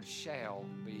Lord shall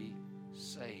be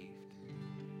saved.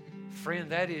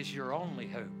 Friend, that is your only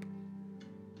hope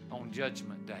on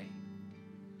Judgment Day.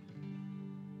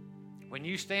 When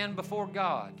you stand before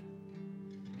God,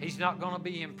 he's not going to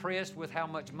be impressed with how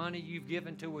much money you've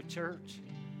given to a church.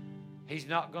 He's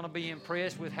not going to be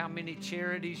impressed with how many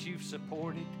charities you've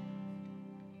supported,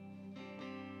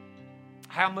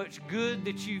 how much good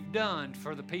that you've done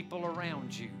for the people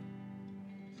around you.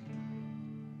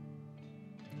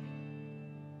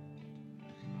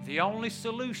 The only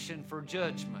solution for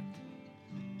judgment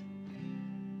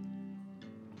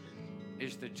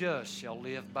is the just shall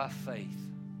live by faith.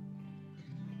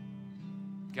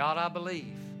 God, I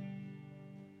believe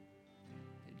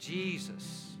that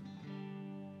Jesus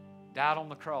died on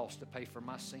the cross to pay for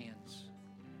my sins.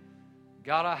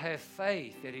 God, I have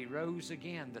faith that he rose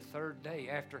again the third day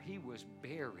after he was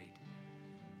buried.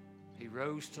 He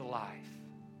rose to life.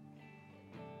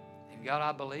 And God,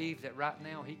 I believe that right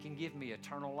now he can give me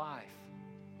eternal life,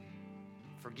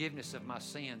 forgiveness of my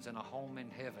sins, and a home in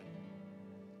heaven.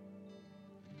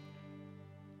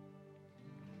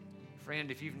 Friend,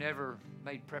 if you've never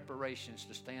made preparations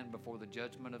to stand before the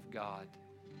judgment of God,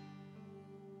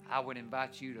 I would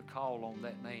invite you to call on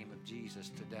that name of Jesus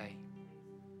today.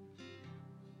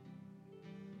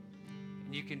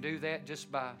 And you can do that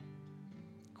just by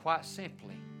quite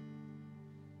simply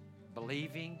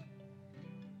believing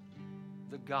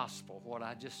the gospel, what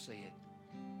I just said.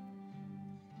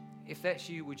 If that's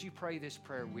you, would you pray this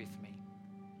prayer with me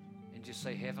and just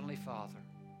say, Heavenly Father,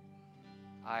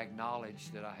 I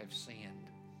acknowledge that I have sinned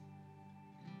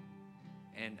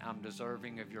and I'm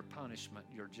deserving of your punishment,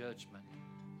 your judgment.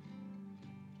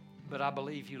 But I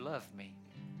believe you love me.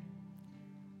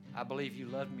 I believe you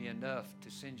loved me enough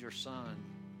to send your Son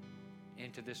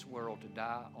into this world to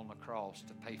die on the cross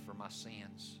to pay for my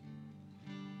sins.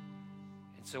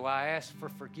 And so I ask for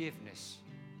forgiveness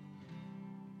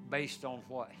based on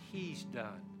what he's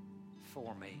done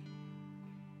for me.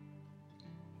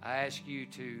 I ask you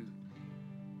to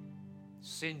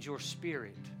send your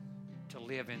Spirit to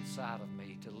live inside of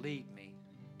me, to lead me,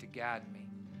 to guide me.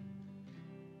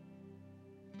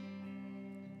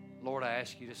 Lord, I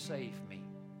ask you to save me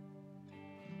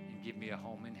and give me a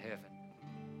home in heaven.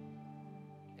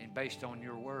 And based on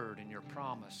your word and your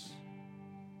promise,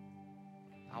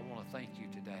 I want to thank you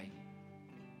today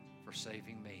for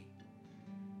saving me.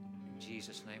 In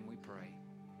Jesus' name we pray.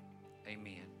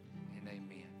 Amen and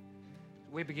amen.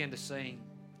 We begin to sing.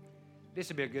 This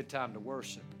would be a good time to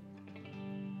worship,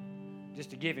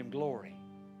 just to give him glory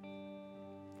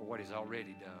for what he's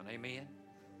already done. Amen.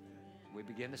 We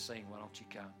begin to sing. Why don't you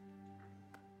come?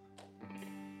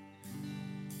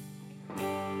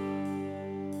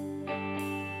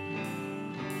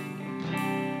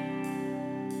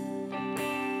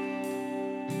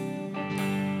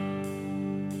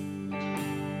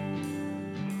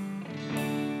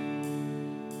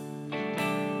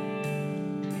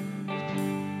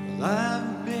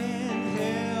 I've been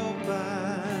held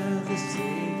by the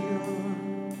Savior.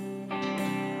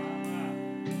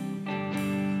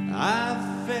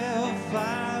 I fell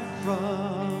far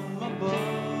from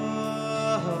above.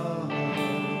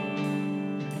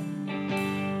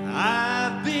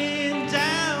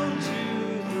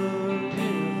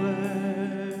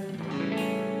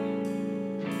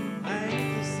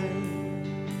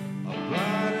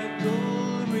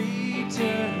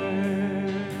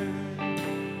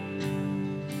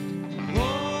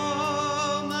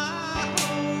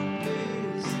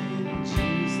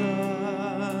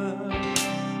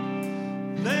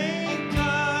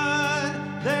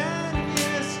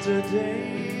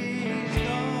 yesterday's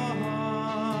gone.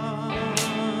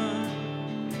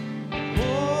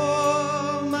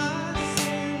 All my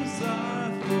sins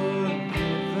are forgiven.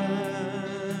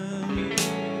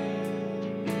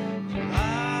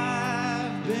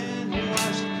 I've been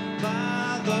washed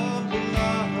by the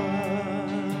blood.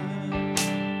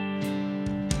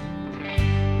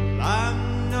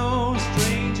 I'm no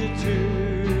stranger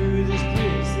to this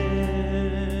prison.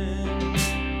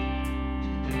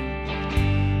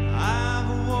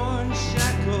 I've worn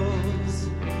shackles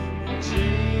and chains.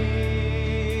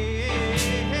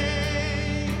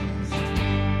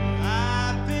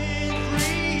 I've been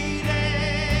freed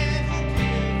and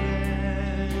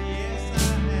forgiven. Yes, I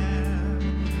have.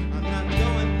 I'm not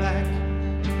going back.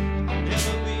 I'll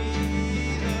never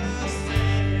be the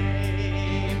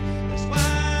same. That's why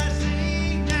I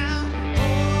sing now.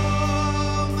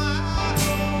 Oh, my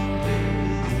hope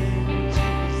is in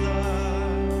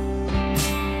Jesus.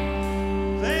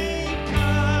 Thank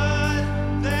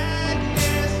God that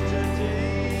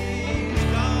yesterday's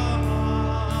gone.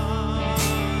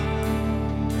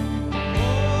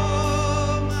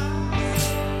 Oh, my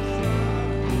sins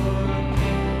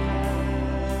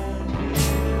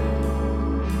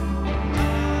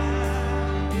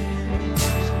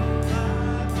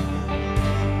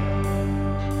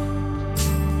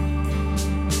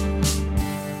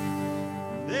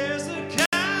There's a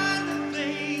kind of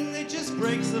thing that just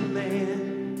breaks a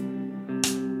man.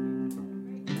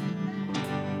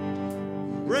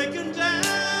 Breaking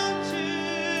down to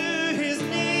his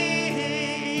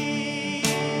knees.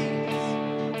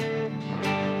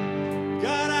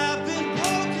 God, I've been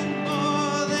broken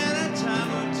more than a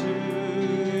time or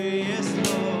two. Yes,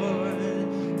 Lord.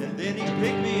 And then he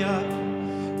picked me up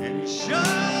and he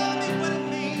showed me what it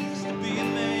means to be a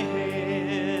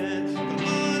man. Come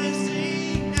on and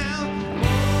sing now.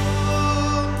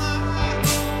 Oh, my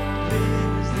hope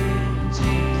is in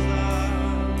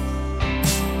Jesus.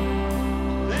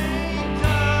 Thank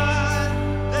God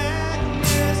that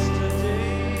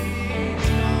yesterday's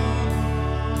gone.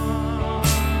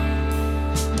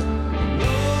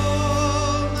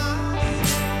 Oh, my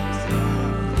sins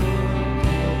are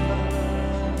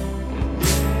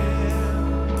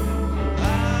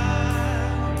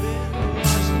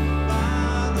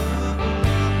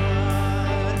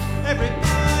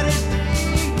Everybody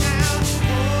sing now.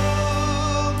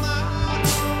 Oh, my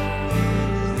hope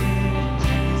is in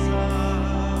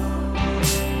Jesus.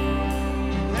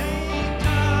 Thank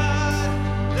God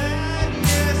that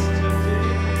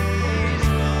yesterday's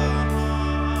gone.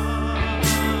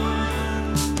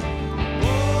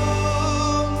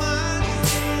 Oh, my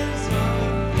sins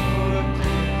are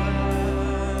forgiven.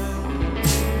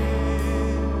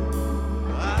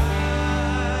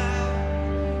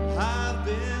 I've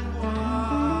been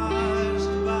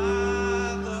washed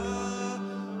by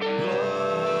the blood.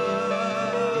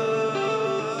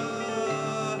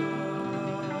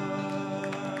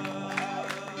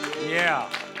 Yeah.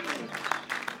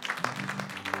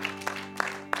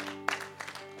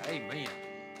 Amen.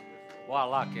 Well, I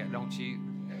like that, don't you?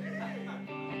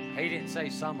 He didn't say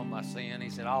some of my sin. He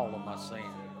said all of my sin.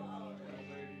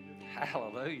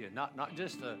 Hallelujah. Not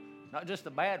just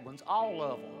the bad ones, all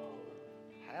of them.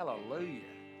 Hallelujah.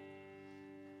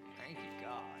 Thank you,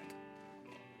 God.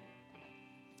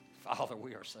 Father,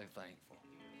 we are so thankful.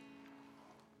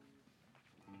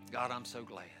 God, I'm so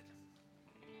glad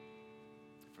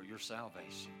for your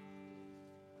salvation.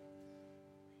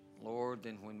 Lord,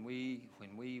 then when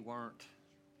we weren't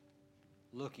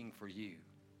looking for you,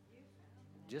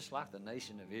 just like the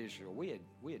nation of Israel,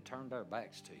 we had turned our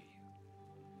backs to you.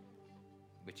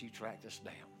 But you tracked us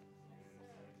down,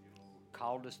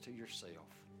 called us to yourself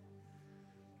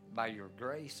by your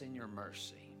grace and your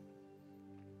mercy.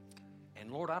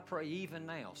 And Lord, I pray even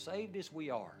now, saved as we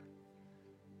are,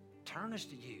 turn us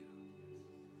to you.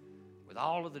 With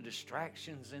all of the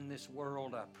distractions in this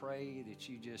world, I pray that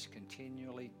you just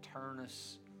continually turn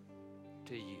us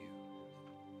to you.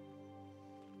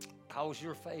 Cause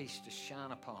your face to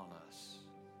shine upon us.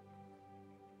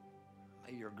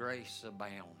 May your grace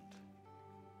abound.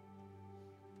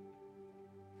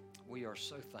 We are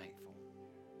so thankful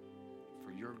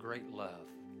for your great love.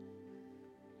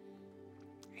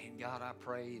 And God, I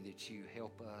pray that you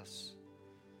help us,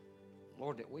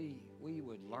 Lord, that we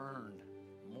would learn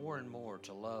more and more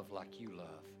to love like you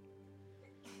love,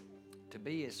 to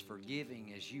be as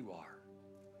forgiving as you are,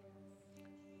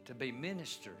 to be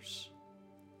ministers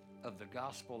of the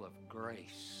gospel of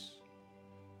grace.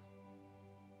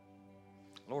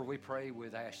 Lord, we pray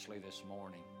with Ashley this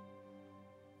morning.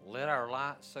 Let our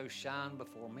light so shine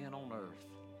before men on earth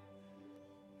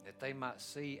that they might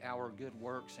see our good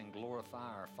works and glorify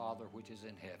our Father which is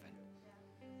in heaven.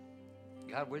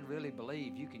 God, we really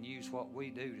believe you can use what we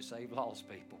do to save lost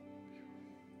people.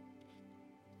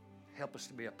 Help us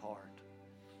to be a part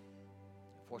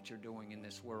of what you're doing in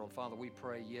this world. Father, we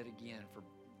pray yet again for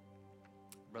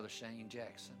Brother Shane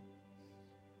Jackson.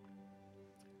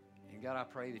 And God, I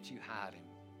pray that you hide him.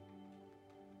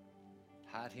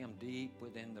 Hide him deep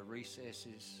within the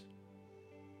recesses,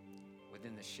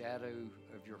 within the shadow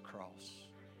of your cross.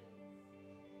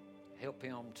 Help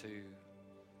him to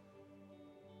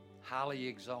highly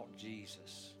exalt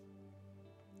Jesus,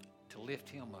 to lift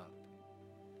him up,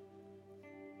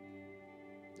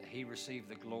 that he receive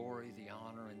the glory, the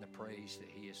honor, and the praise that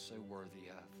he is so worthy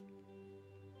of.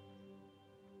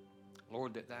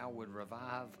 Lord, that thou would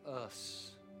revive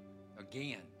us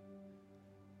again,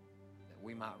 that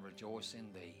we might rejoice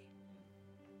in thee.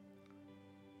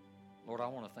 Lord, I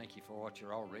want to thank you for what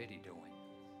you're already doing.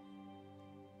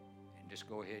 And just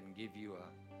go ahead and give you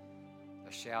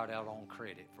a shout out on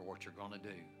credit for what you're going to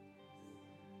do.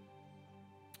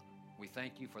 We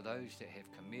thank you for those that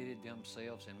have committed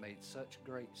themselves and made such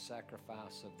great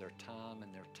sacrifice of their time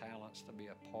and their talents to be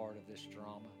a part of this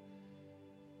drama.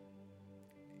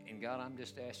 And God, I'm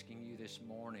just asking you this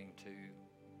morning to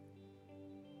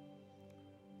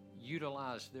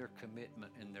utilize their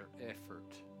commitment and their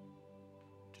effort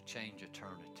to change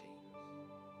eternity.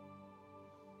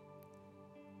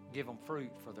 Give them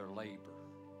fruit for their labor,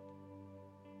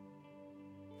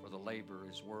 for the labor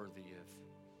is worthy of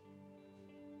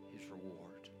his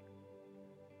reward.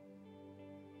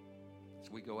 As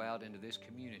we go out into this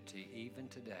community, even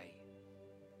today,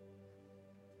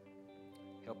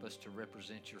 help us to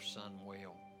represent your Son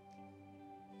well.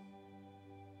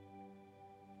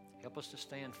 Help us to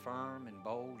stand firm and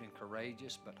bold and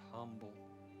courageous, but humble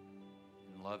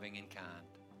and loving and kind.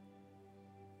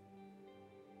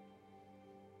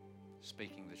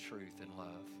 Speaking the truth in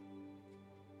love.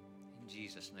 In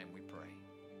Jesus' name we pray.